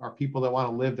clients are people that want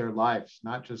to live their lives,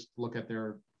 not just look at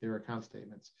their account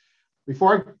statements.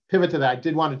 Before I pivot to that, I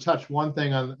did want to touch one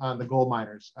thing on the gold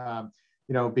miners,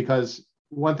 because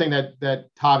one thing that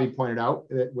Tavi pointed out,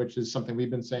 which is something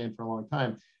we've been saying for a long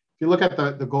time, if you look at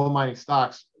the gold mining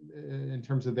stocks in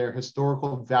terms of their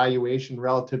historical valuation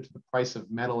relative to the price of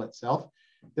metal itself,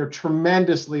 they're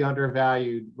tremendously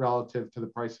undervalued relative to the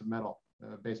price of metal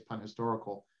based upon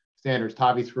historical standards.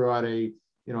 Tavi threw out a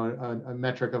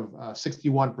metric of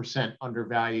 61%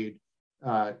 undervalued,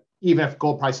 even if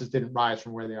gold prices didn't rise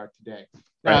from where they are today.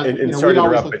 Sorry to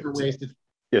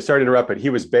interrupt, but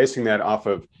he was basing that off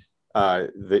of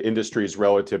the industry's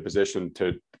relative position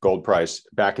to gold price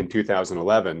back in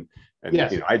 2011. And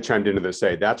yes. I chimed into this,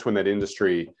 say that's when that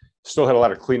industry still had a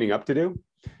lot of cleaning up to do.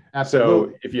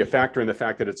 Absolutely. So if you factor in the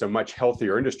fact that it's a much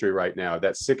healthier industry right now,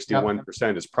 that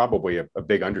 61% is probably a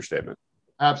big understatement.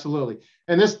 Absolutely.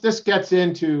 And this gets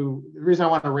into the reason I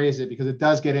want to raise it, because it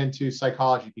does get into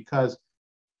psychology, because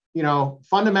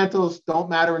fundamentals don't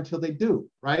matter until they do,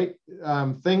 right?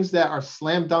 Things that are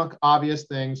slam dunk obvious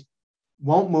things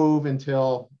won't move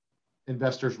until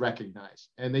investors recognize,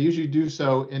 and they usually do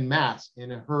so in mass,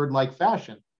 in a herd-like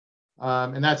fashion.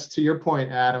 And that's to your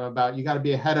point, Adam, about you got to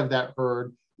be ahead of that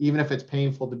herd, even if it's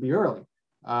painful to be early.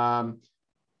 But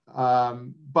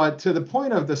to the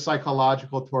point of the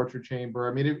psychological torture chamber,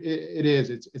 I mean,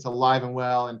 it's alive and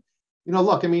well. And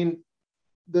look, I mean,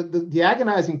 the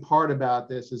agonizing part about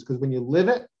this is because when you live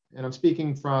it, and I'm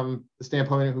speaking from the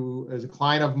standpoint who is a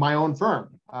client of my own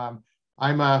firm.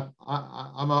 I'm a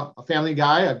family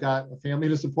guy. I've got a family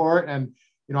to support, and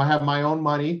I have my own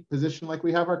money positioned like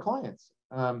we have our clients.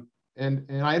 And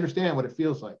I understand what it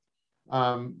feels like.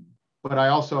 But I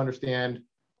also understand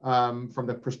from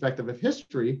the perspective of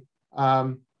history,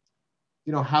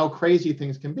 how crazy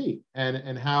things can be,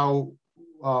 and how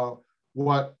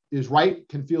what is right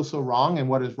can feel so wrong, and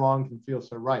what is wrong can feel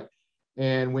so right.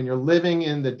 And when you're living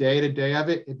in the day-to-day of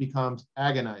it, it becomes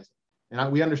agonizing.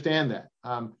 And we understand that.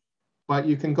 But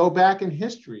you can go back in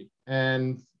history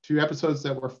and to episodes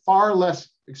that were far less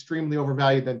extremely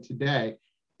overvalued than today,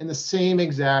 and the same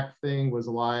exact thing was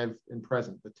alive and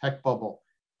present, the tech bubble.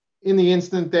 In the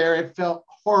instant there, it felt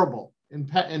horrible. In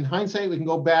hindsight, we can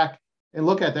go back and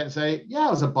look at that and say, yeah,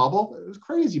 it was a bubble. It was a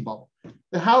crazy bubble.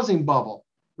 The housing bubble,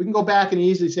 we can go back and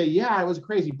easily say, yeah, it was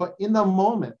crazy. But in the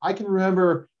moment, I can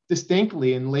remember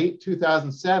distinctly in late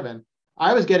 2007,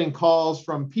 I was getting calls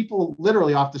from people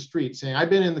literally off the street saying,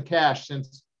 I've been in the cash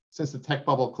since the tech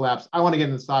bubble collapsed. I want to get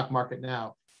in the stock market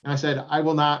now. And I said, I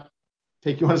will not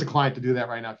take you on as a client to do that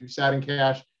right now. If you sat in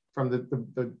cash from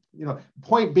the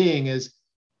point being is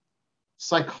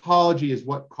psychology is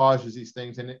what causes these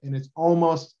things. And it's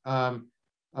almost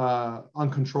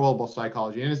uncontrollable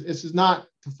psychology. And this is not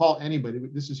to fault anybody.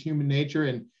 This is human nature.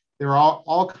 And there are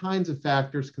all kinds of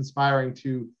factors conspiring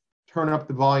to turn up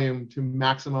the volume to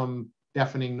maximum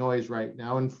deafening noise right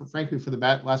now. And frankly, for the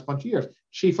last bunch of years,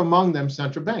 chief among them,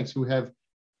 central banks who have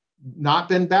not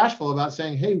been bashful about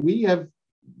saying, hey, we have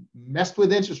messed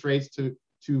with interest rates to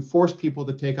force people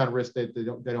to take on risk that they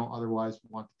don't otherwise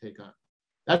want to take on.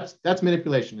 That's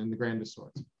manipulation in the grandest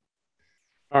sorts.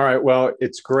 All right. Well,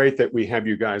 it's great that we have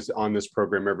you guys on this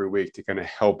program every week to kind of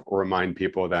help remind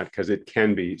people of that, because it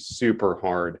can be super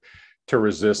hard to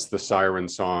resist the siren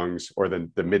songs or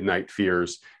the midnight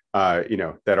fears,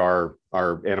 that our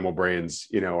animal brains,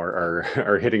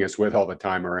 are hitting us with all the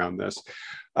time around this.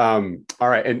 All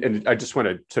right. And I just want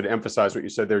to sort of emphasize what you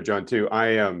said there, John, too.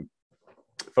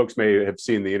 Folks may have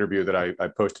seen the interview that I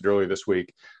posted earlier this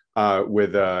week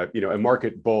with, a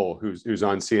market bull who's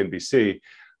on CNBC.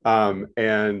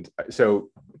 And so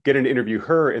getting to interview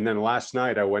her. And then last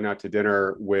night I went out to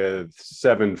dinner with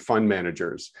 7 fund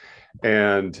managers,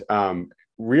 and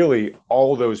really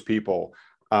all those people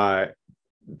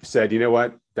said, you know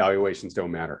what, valuations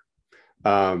don't matter.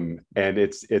 And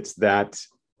it's that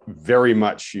very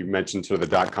much, you mentioned sort of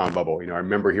the dot-com bubble. I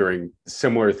remember hearing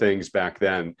similar things back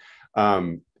then.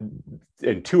 And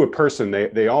to a person,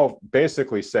 they all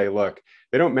basically say, look,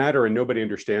 they don't matter and nobody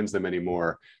understands them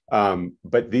anymore.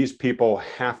 But these people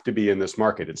have to be in this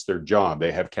market. It's their job.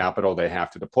 They have capital. They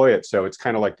have to deploy it. So it's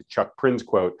kind of like the Chuck Prinz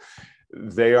quote,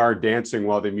 they are dancing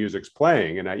while the music's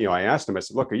playing. And I asked them, I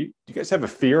said, look, do you guys have a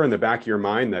fear in the back of your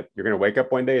mind that you're going to wake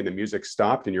up one day and the music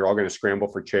stopped and you're all going to scramble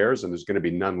for chairs and there's going to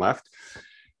be none left?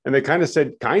 And they kind of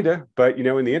said, kind of, but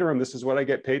in the interim, this is what I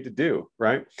get paid to do.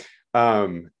 Right.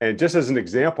 And just as an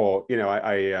example,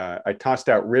 I tossed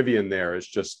out Rivian there as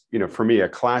just, for me, a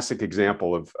classic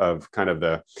example of kind of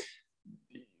the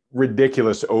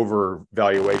ridiculous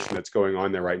overvaluation that's going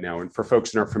on there right now. And for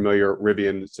folks that aren't familiar,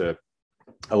 Rivian is a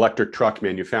electric truck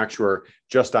manufacturer,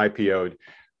 just IPO'd.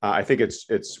 I think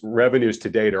its revenues to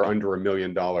date are under $1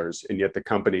 million, and yet the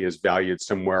company is valued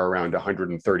somewhere around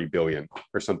 130 billion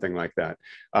or something like that,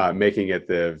 making it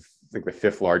the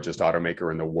 5th largest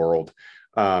automaker in the world.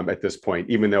 At this point,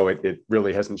 even though it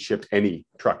really hasn't shipped any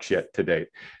trucks yet to date.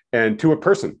 And to a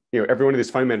person, every one of these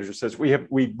fund managers says, we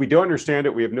don't understand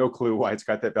it. We have no clue why it's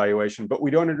got that valuation, but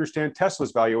we don't understand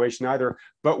Tesla's valuation either,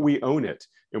 but we own it.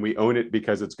 And we own it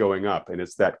because it's going up. And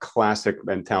it's that classic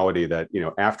mentality that,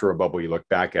 after a bubble, you look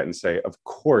back at and say, of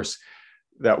course,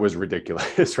 that was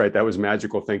ridiculous, right? That was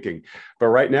magical thinking. But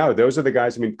right now, those are the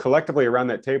guys, collectively around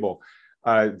that table,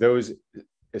 those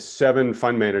 7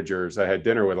 fund managers I had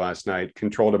dinner with last night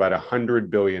controlled about 100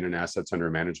 billion in assets under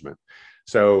management.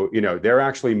 So, they're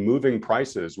actually moving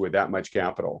prices with that much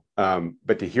capital.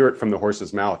 But to hear it from the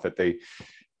horse's mouth that they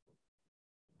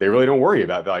really don't worry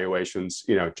about valuations,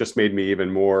 just made me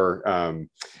even more,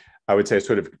 I would say,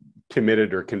 sort of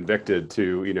committed or convicted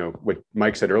to, what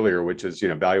Mike said earlier, which is,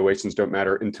 valuations don't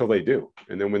matter until they do.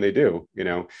 And then when they do,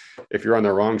 if you're on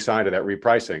the wrong side of that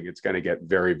repricing, it's going to get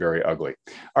very, very ugly.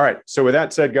 All right. So with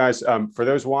that said, guys, for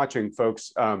those watching,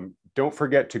 folks, don't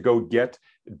forget to go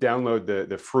download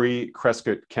the free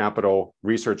Crescat Capital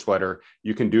research letter.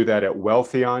 You can do that at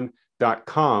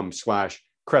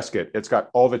wealthion.com/Crescat. It's got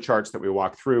all the charts that we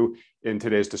walked through in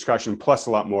today's discussion, plus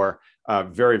a lot more.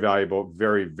 Very valuable,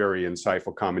 very, very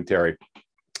insightful commentary.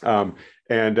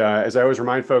 And as I always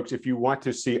remind folks, if you want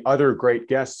to see other great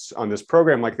guests on this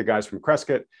program, like the guys from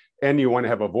Crescat, and you want to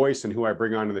have a voice in who I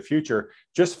bring on in the future,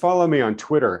 just follow me on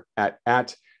Twitter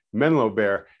at Menlo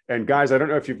Bear. And guys, I don't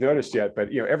know if you've noticed yet,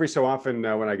 but every so often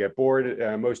when I get bored,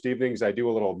 most evenings I do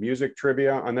a little music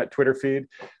trivia on that Twitter feed.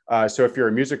 So if you're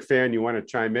a music fan, you want to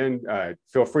chime in,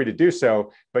 feel free to do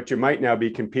so. But you might now be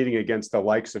competing against the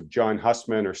likes of John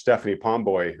Hussman or Stephanie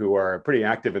Pomboy, who are pretty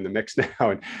active in the mix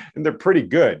now, and they're pretty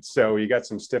good. So you got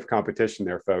some stiff competition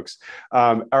there, folks.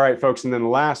 All right, folks. And then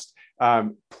last,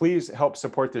 please help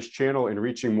support this channel in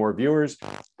reaching more viewers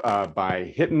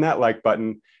by hitting that like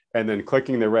button and then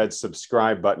clicking the red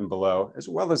subscribe button below, as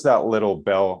well as that little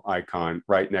bell icon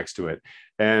right next to it.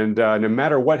 And no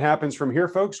matter what happens from here,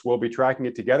 folks, we'll be tracking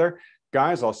it together.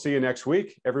 Guys, I'll see you next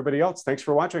week. Everybody else, thanks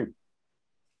for watching.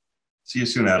 See you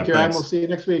soon, Adam. Thanks. We'll see you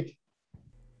next week.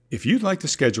 If you'd like to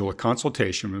schedule a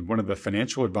consultation with one of the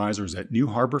financial advisors at New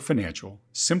Harbor Financial,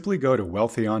 simply go to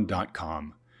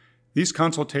wealthion.com. These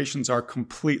consultations are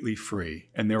completely free,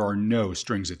 and there are no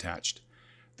strings attached.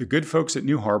 The good folks at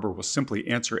New Harbor will simply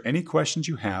answer any questions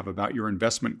you have about your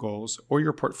investment goals or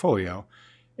your portfolio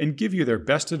and give you their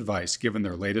best advice given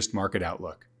their latest market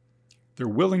outlook. They're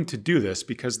willing to do this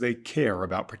because they care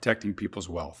about protecting people's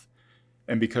wealth,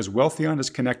 and because Wealthion has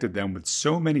connected them with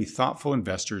so many thoughtful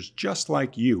investors just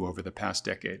like you over the past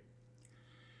decade.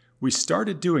 We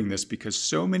started doing this because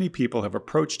so many people have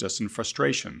approached us in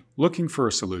frustration, looking for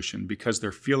a solution because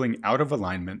they're feeling out of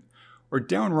alignment or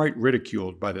downright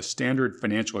ridiculed by the standard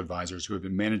financial advisors who have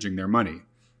been managing their money.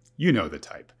 You know the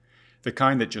type. The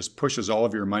kind that just pushes all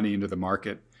of your money into the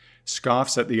market,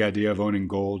 scoffs at the idea of owning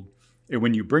gold, and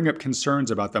when you bring up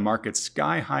concerns about the market's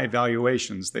sky-high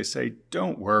valuations, they say,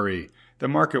 "Don't worry, the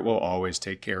market will always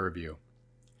take care of you."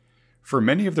 For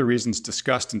many of the reasons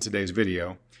discussed in today's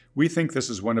video, we think this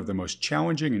is one of the most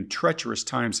challenging and treacherous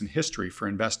times in history for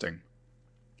investing.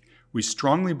 We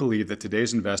strongly believe that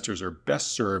today's investors are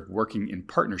best served working in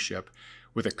partnership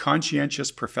with a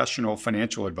conscientious professional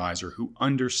financial advisor who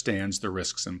understands the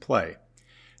risks in play.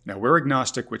 Now, we're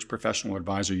agnostic which professional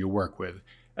advisor you work with,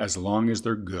 as long as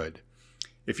they're good.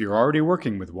 If you're already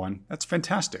working with one, that's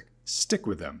fantastic. Stick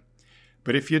with them.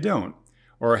 But if you don't,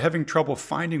 or are having trouble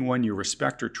finding one you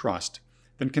respect or trust,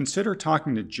 then consider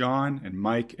talking to John and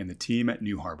Mike and the team at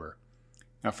New Harbor.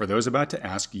 Now, for those about to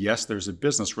ask, yes, there's a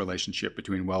business relationship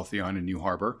between Wealthion and New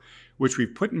Harbor, which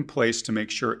we've put in place to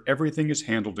make sure everything is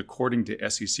handled according to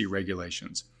SEC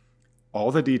regulations.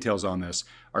 All the details on this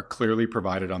are clearly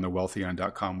provided on the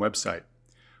Wealthion.com website.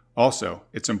 Also,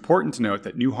 it's important to note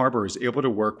that New Harbor is able to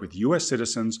work with U.S.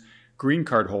 citizens, green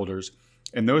card holders,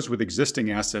 and those with existing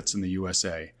assets in the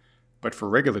USA. But for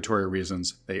regulatory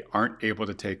reasons, they aren't able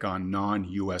to take on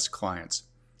non-U.S. clients.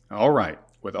 All right,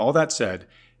 with all that said,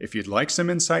 if you'd like some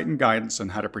insight and guidance on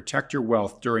how to protect your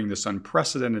wealth during this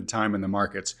unprecedented time in the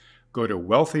markets, go to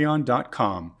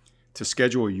Wealthion.com to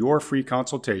schedule your free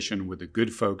consultation with the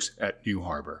good folks at New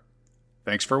Harbor.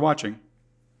 Thanks for watching.